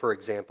nomination, for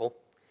example,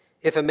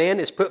 if a man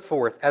is put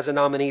forth as a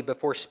nominee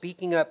before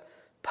speaking up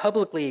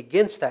publicly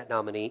against that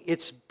nominee,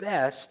 it's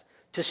best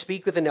to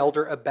speak with an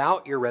elder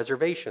about your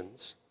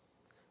reservations.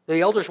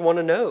 The elders want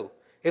to know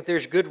if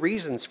there's good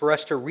reasons for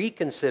us to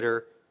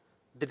reconsider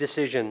the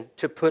decision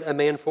to put a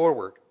man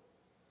forward.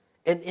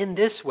 And in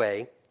this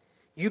way,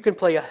 you can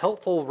play a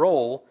helpful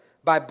role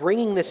by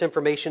bringing this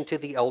information to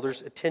the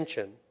elders'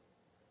 attention.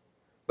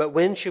 But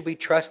when should we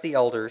trust the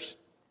elders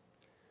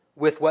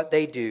with what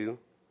they do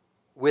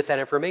with that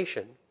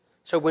information?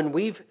 So when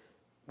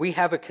we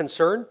have a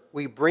concern,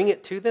 we bring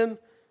it to them,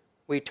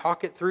 we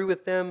talk it through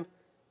with them,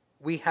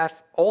 we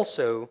have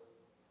also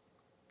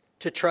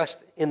to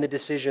trust in the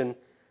decision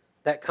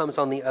that comes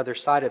on the other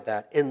side of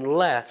that,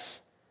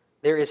 unless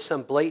there is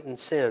some blatant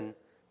sin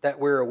that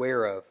we're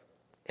aware of.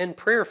 And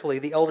prayerfully,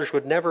 the elders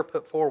would never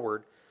put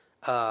forward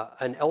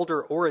an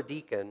elder or a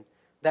deacon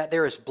that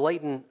there is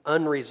blatant,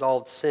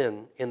 unresolved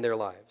sin in their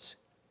lives.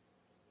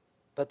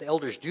 But the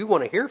elders do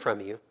want to hear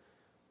from you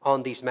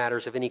on these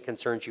matters of any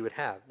concerns you would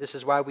have. This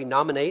is why we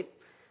nominate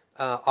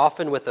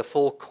often with a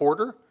full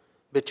quarter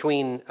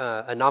between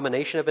a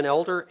nomination of an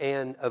elder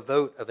and a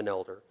vote of an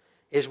elder,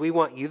 is we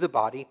want you, the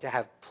body, to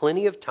have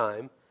plenty of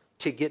time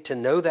to get to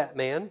know that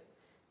man,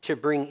 to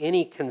bring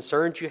any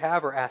concerns you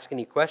have or ask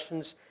any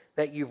questions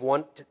that you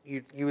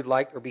would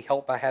like or be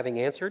helped by having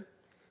answered,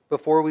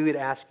 before we would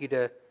ask you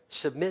to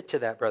submit to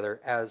that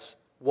brother as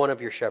one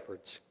of your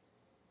shepherds.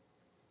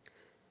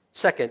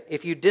 Second,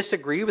 if you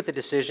disagree with the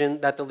decision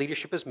that the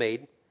leadership has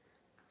made,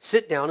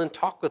 sit down and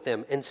talk with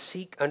them and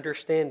seek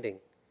understanding.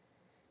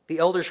 The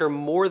elders are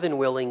more than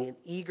willing and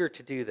eager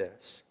to do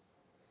this.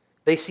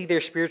 They see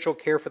their spiritual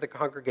care for the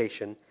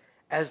congregation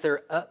as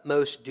their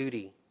utmost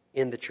duty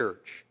in the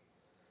church.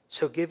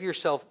 So give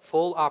yourself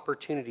full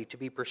opportunity to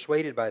be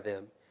persuaded by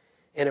them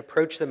and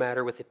approach the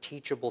matter with a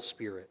teachable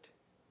spirit.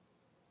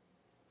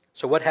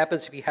 So what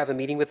happens if you have a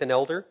meeting with an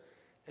elder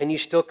and you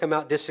still come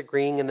out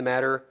disagreeing in the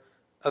matter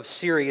of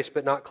serious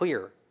but not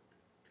clear?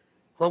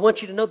 Well, I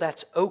want you to know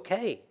that's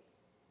okay.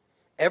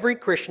 Every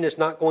Christian is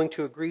not going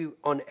to agree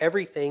on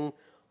everything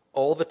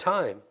all the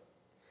time.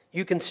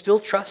 You can still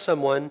trust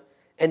someone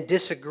and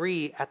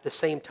disagree at the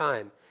same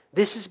time.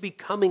 This is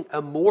becoming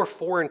a more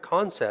foreign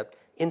concept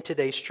in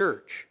today's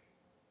church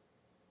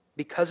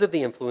because of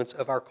the influence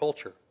of our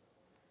culture.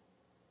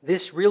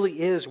 This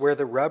really is where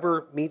the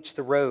rubber meets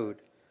the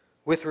road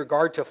with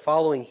regard to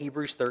following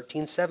Hebrews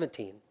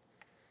 13:17.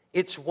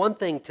 It's one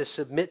thing to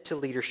submit to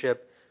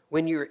leadership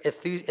when you're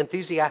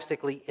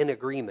enthusiastically in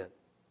agreement.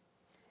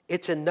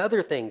 It's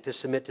another thing to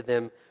submit to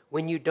them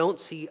when you don't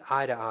see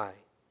eye to eye.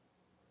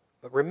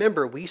 But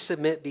remember, we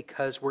submit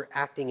because we're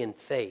acting in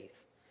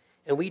faith,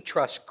 and we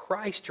trust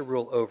Christ to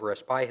rule over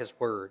us by his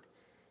word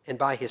and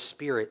by his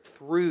Spirit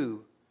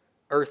through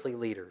earthly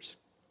leaders.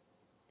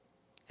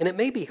 And it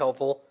may be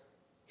helpful,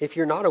 if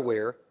you're not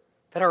aware,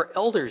 that our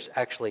elders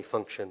actually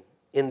function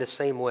in the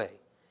same way.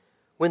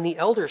 When the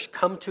elders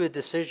come to a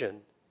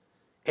decision,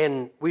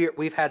 and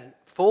we've had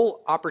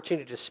full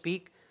opportunity to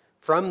speak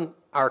from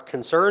our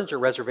concerns or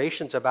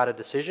reservations about a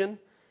decision,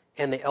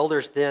 and the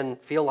elders then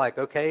feel like,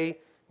 okay,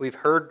 we've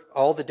heard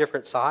all the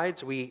different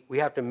sides, we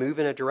have to move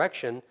in a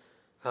direction,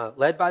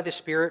 led by the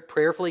Spirit,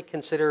 prayerfully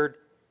considered,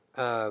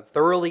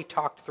 thoroughly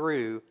talked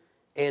through,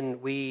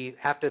 and we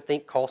have to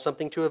call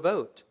something to a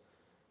vote.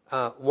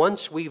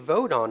 Once we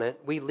vote on it,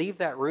 we leave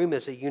that room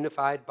as a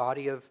unified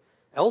body of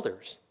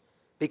elders,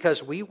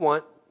 because we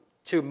want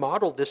to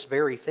model this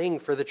very thing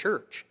for the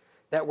church,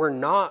 that we're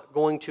not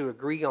going to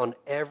agree on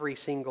every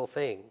single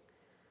thing,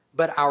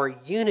 but our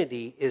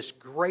unity is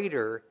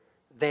greater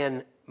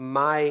than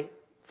my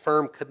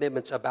firm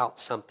commitments about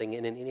something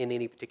in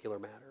any particular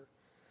matter.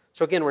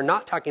 So again, we're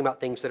not talking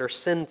about things that are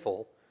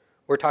sinful.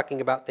 We're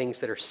talking about things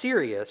that are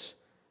serious,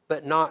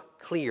 but not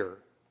clear.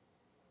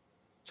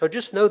 So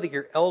just know that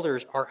your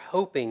elders are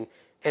hoping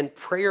and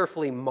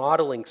prayerfully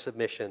modeling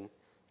submission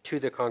to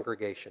the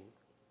congregation.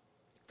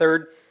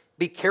 Third,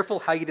 be careful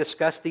how you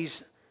discuss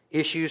these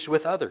issues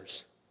with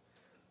others.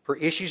 For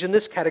issues in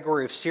this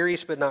category of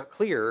serious but not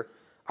clear,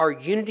 our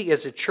unity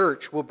as a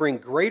church will bring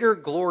greater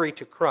glory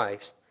to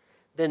Christ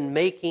than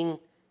making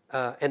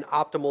an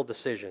optimal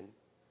decision.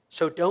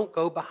 So don't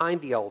go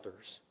behind the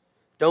elders.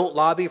 Don't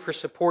lobby for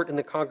support in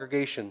the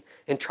congregation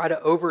and try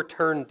to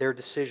overturn their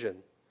decision.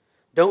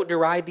 Don't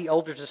deride the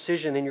elder's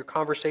decision in your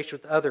conversation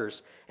with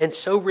others and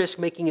so risk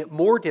making it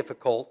more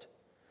difficult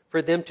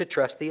for them to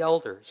trust the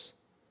elders.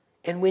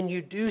 And when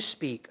you do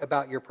speak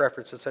about your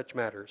preference in such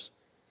matters,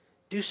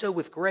 do so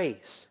with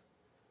grace,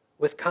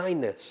 with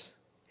kindness,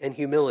 and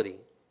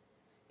humility.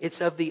 It's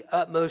of the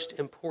utmost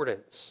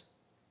importance.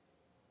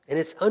 And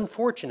it's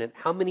unfortunate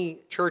how many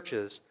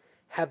churches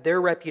have their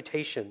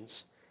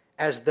reputations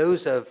as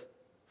those of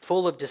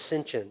full of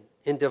dissension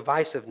and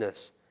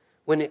divisiveness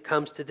when it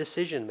comes to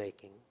decision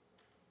making.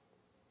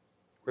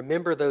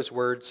 Remember those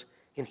words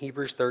in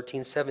Hebrews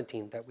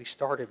 13:17 that we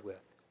started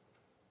with.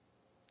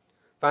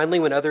 Finally,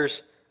 when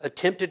others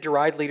attempt to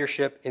deride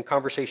leadership in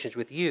conversations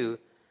with you,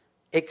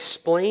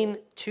 explain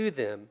to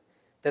them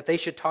that they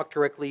should talk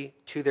directly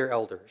to their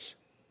elders.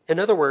 In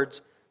other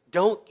words,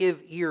 don't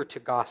give ear to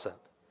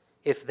gossip.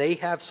 If they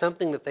have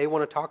something that they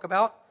want to talk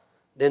about,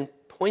 then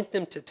point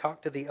them to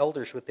talk to the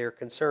elders with their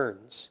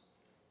concerns.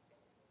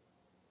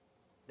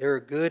 There are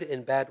good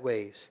and bad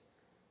ways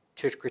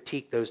to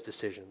critique those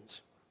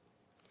decisions.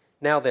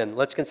 Now then,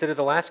 let's consider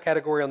the last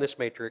category on this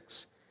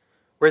matrix,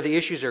 where the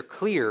issues are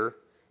clear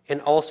and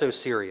also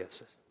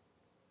serious.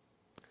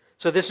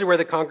 So this is where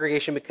the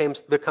congregation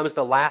becomes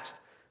the last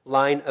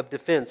line of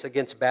defense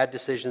against bad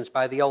decisions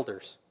by the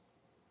elders.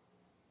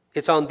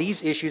 It's on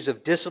these issues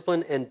of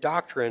discipline and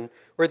doctrine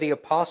where the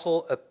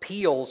apostle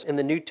appeals in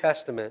the New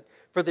Testament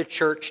for the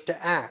church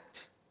to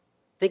act.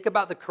 Think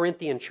about the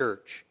Corinthian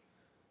church.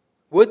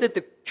 Would that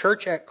the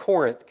church at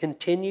Corinth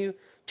continue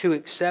to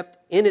accept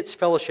in its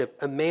fellowship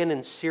a man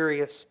in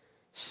serious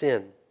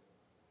sin.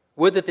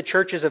 Would that the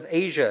churches of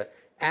Asia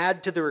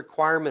add to the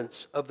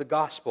requirements of the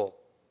gospel.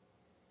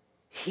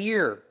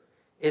 Here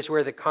is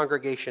where the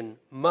congregation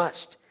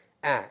must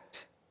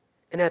act.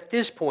 And at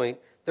this point,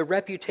 the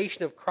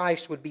reputation of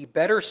Christ would be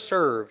better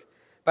served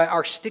by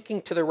our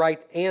sticking to the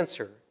right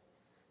answer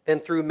than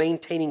through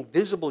maintaining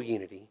visible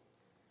unity.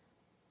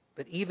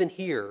 But even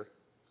here,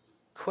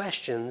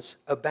 questions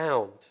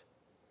abound.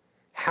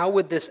 How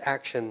would this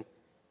action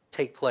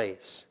take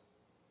place?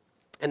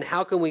 And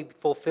how can we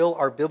fulfill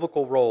our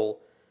biblical role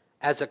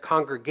as a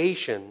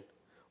congregation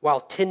while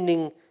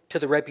tending to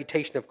the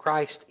reputation of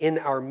Christ in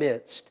our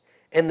midst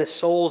and the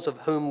souls of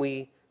whom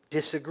we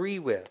disagree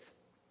with?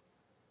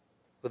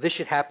 Well, this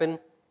should happen.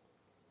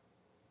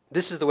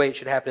 This is the way it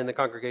should happen in the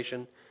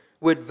congregation.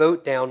 Would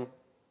vote down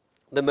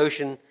the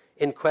motion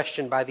in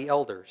question by the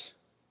elders.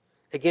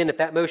 Again, if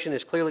that motion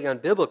is clearly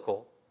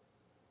unbiblical,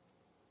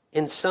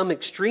 in some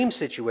extreme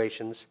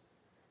situations,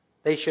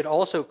 they should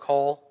also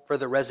call for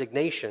the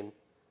resignation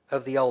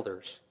of the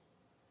elders.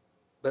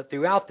 But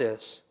throughout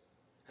this,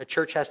 a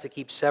church has to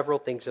keep several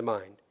things in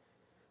mind.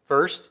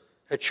 First,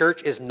 a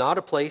church is not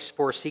a place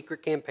for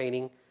secret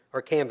campaigning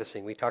or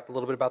canvassing. We talked a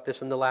little bit about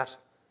this in the last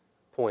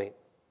point.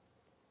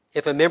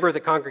 If a member of the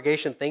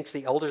congregation thinks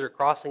the elders are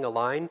crossing a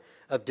line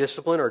of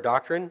discipline or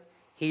doctrine,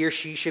 he or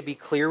she should be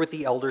clear with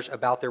the elders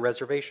about their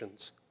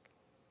reservations.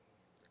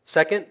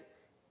 Second,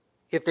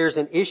 if there's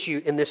an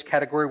issue in this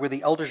category where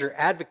the elders are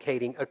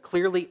advocating a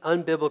clearly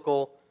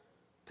unbiblical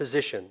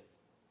position,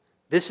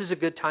 this is a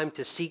good time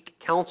to seek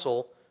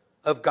counsel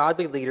of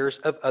godly leaders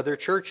of other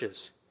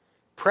churches,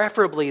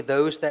 preferably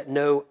those that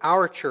know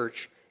our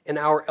church and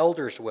our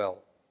elders well.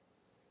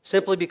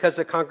 Simply because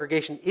the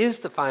congregation is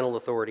the final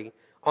authority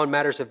on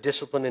matters of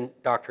discipline and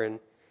doctrine,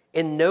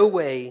 in no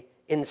way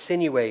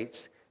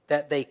insinuates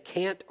that they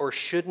can't or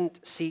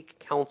shouldn't seek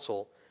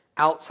counsel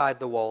outside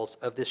the walls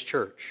of this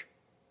church.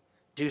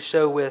 Do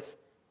so with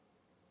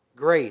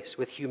grace,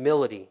 with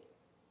humility,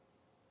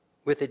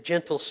 with a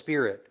gentle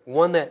spirit,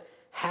 one that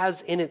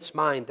has in its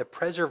mind the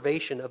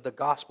preservation of the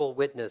gospel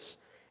witness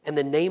and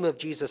the name of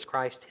Jesus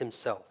Christ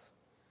himself,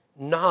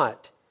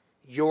 not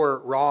your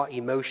raw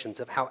emotions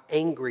of how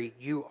angry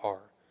you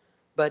are,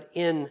 but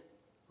in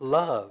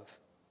love,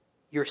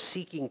 you're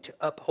seeking to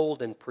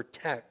uphold and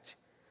protect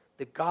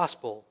the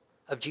gospel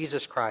of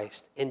Jesus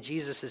Christ and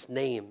Jesus'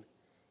 name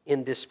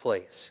in this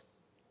place.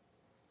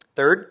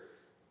 Third,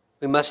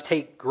 we must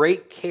take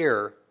great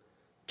care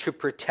to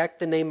protect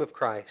the name of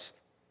Christ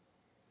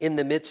in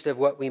the midst of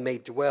what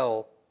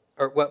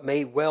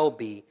may well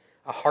be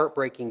a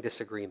heartbreaking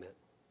disagreement.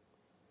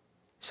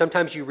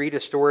 Sometimes you read a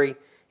story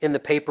in the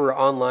paper or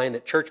online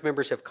that church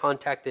members have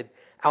contacted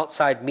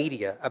outside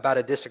media about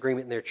a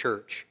disagreement in their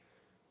church.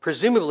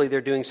 Presumably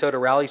they're doing so to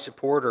rally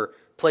support or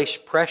place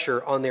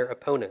pressure on their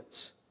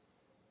opponents.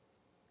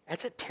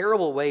 That's a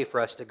terrible way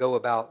for us to go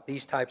about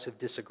these types of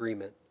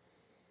disagreement.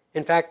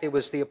 In fact, it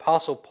was the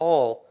Apostle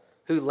Paul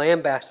who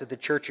lambasted the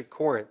church at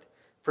Corinth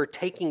for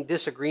taking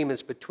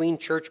disagreements between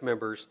church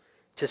members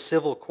to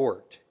civil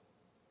court.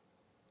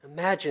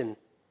 Imagine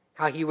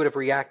how he would have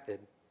reacted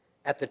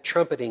at the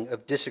trumpeting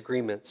of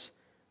disagreements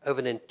of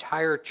an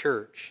entire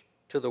church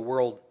to the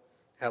world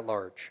at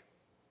large.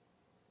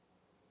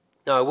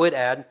 Now, I would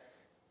add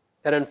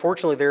that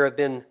unfortunately there have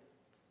been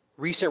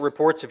recent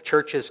reports of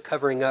churches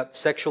covering up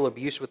sexual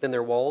abuse within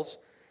their walls.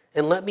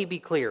 And let me be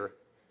clear,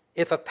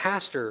 if a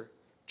pastor,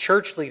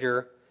 church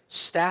leader,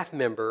 staff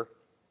member,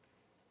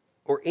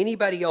 or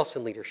anybody else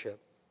in leadership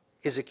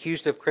is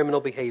accused of criminal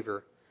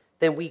behavior,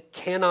 then we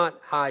cannot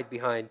hide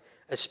behind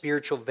a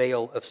spiritual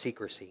veil of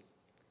secrecy.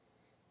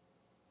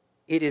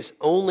 It is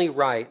only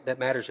right that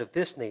matters of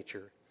this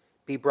nature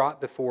be brought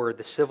before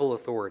the civil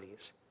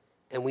authorities,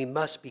 and we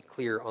must be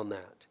clear on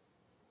that.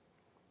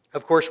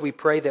 Of course, we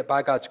pray that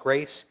by God's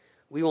grace,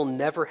 we will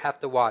never have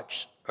to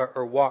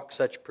walk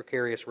such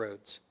precarious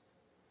roads.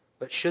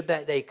 But should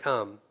that day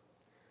come,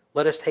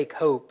 let us take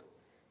hope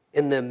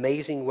in the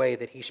amazing way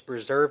that he's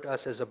preserved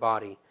us as a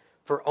body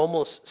for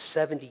almost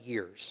 70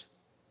 years.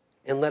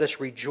 And let us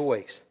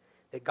rejoice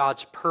that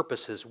God's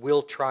purposes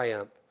will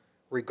triumph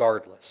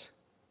regardless.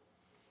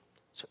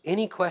 So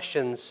any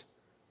questions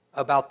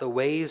about the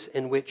ways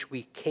in which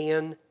we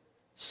can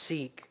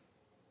seek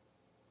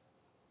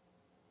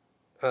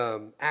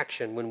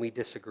action when we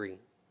disagree?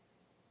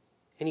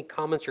 Any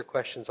comments or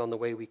questions on the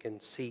way we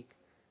can seek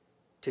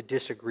to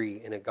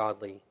disagree in a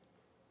godly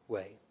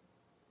way?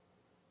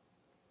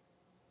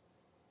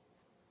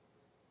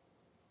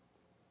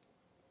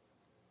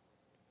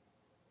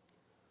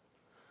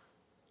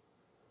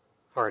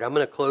 All right, I'm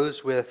going to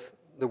close with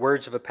the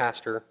words of a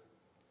pastor,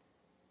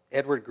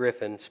 Edward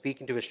Griffin,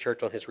 speaking to his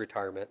church on his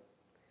retirement.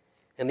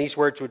 And these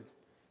words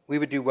we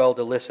would do well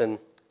to listen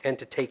and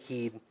to take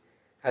heed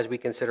as we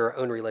consider our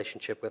own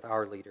relationship with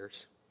our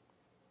leaders.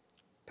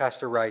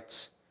 Pastor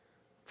writes,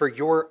 "For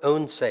your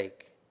own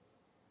sake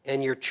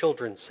and your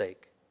children's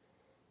sake,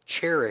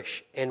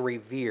 cherish and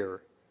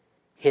revere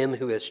him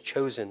who has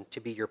chosen to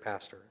be your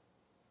pastor.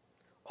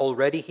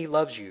 Already he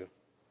loves you,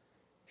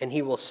 and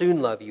he will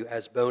soon love you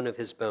as bone of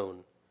his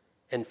bone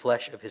and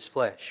flesh of his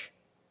flesh.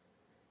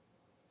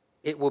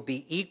 It will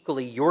be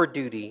equally your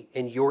duty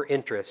and your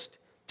interest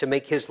to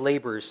make his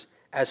labors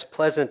as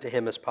pleasant to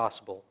him as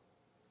possible.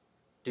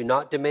 Do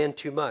not demand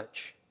too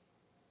much.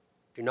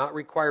 Do not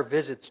require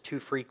visits too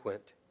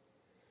frequent.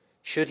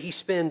 Should he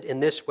spend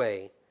in this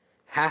way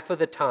half of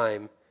the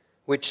time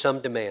which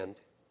some demand,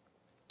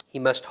 he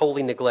must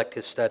wholly neglect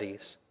his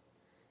studies,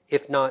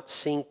 if not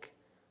sink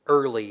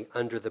early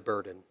under the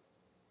burden.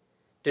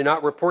 Do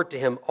not report to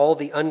him all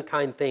the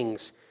unkind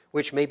things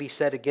which may be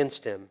said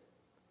against him,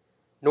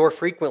 nor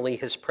frequently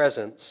his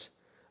presence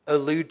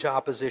allude to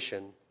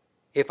opposition,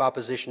 if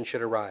opposition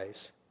should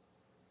arise.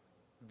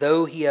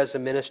 Though he is a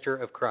minister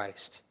of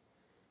Christ,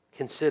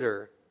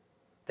 consider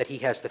that he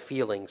has the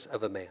feelings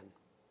of a man."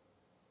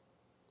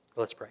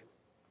 Let's pray.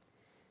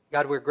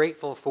 God, we're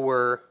grateful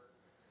for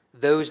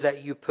those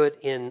that you put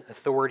in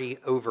authority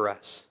over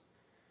us.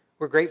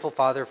 We're grateful,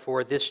 Father,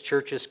 for this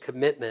church's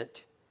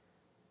commitment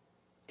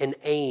and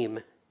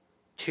aim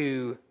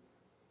to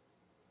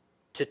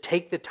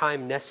take the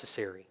time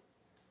necessary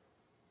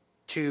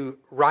to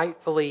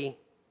rightfully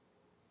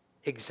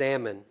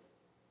examine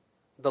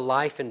the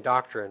life and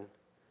doctrine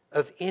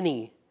of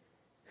any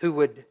who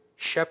would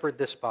shepherd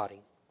this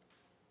body.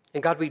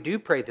 And God, we do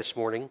pray this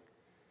morning,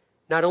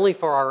 not only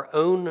for our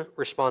own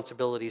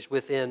responsibilities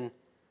within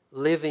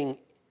living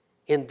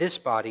in this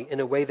body in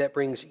a way that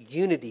brings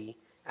unity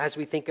as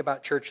we think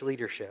about church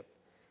leadership,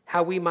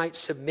 how we might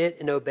submit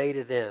and obey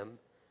to them.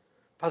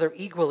 Father,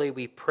 equally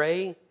we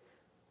pray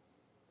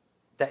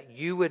that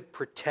you would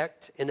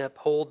protect and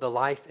uphold the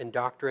life and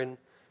doctrine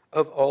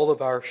of all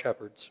of our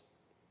shepherds.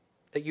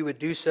 That you would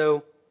do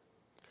so,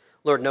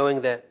 Lord,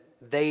 knowing that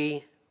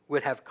they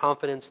would have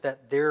confidence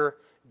that their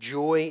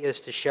joy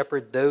is to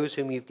shepherd those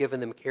whom you've given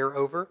them care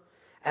over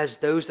as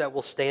those that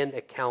will stand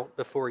account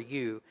before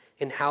you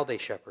in how they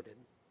shepherded.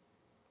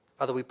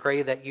 Father, we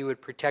pray that you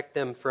would protect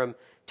them from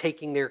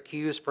taking their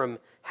cues from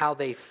how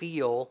they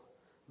feel,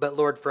 but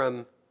Lord,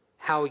 from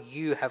how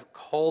you have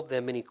called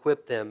them and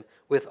equipped them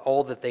with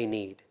all that they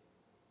need.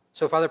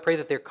 So, Father, pray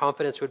that their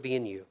confidence would be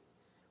in you.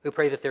 We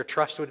pray that their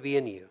trust would be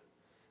in you.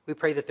 We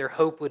pray that their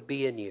hope would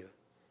be in you.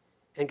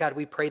 And God,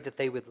 we pray that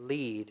they would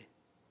lead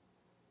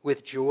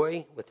with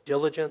joy, with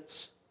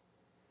diligence,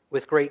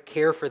 with great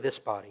care for this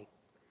body.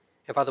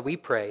 And Father, we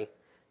pray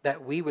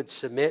that we would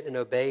submit and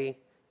obey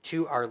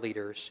to our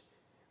leaders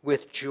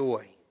with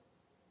joy,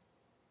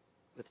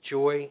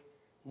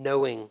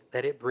 knowing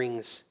that it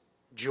brings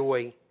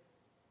joy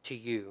to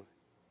you,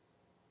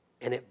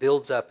 and it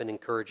builds up and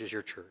encourages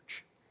your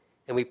church.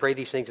 And we pray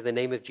these things in the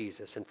name of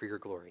Jesus and for your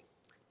glory.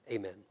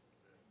 Amen.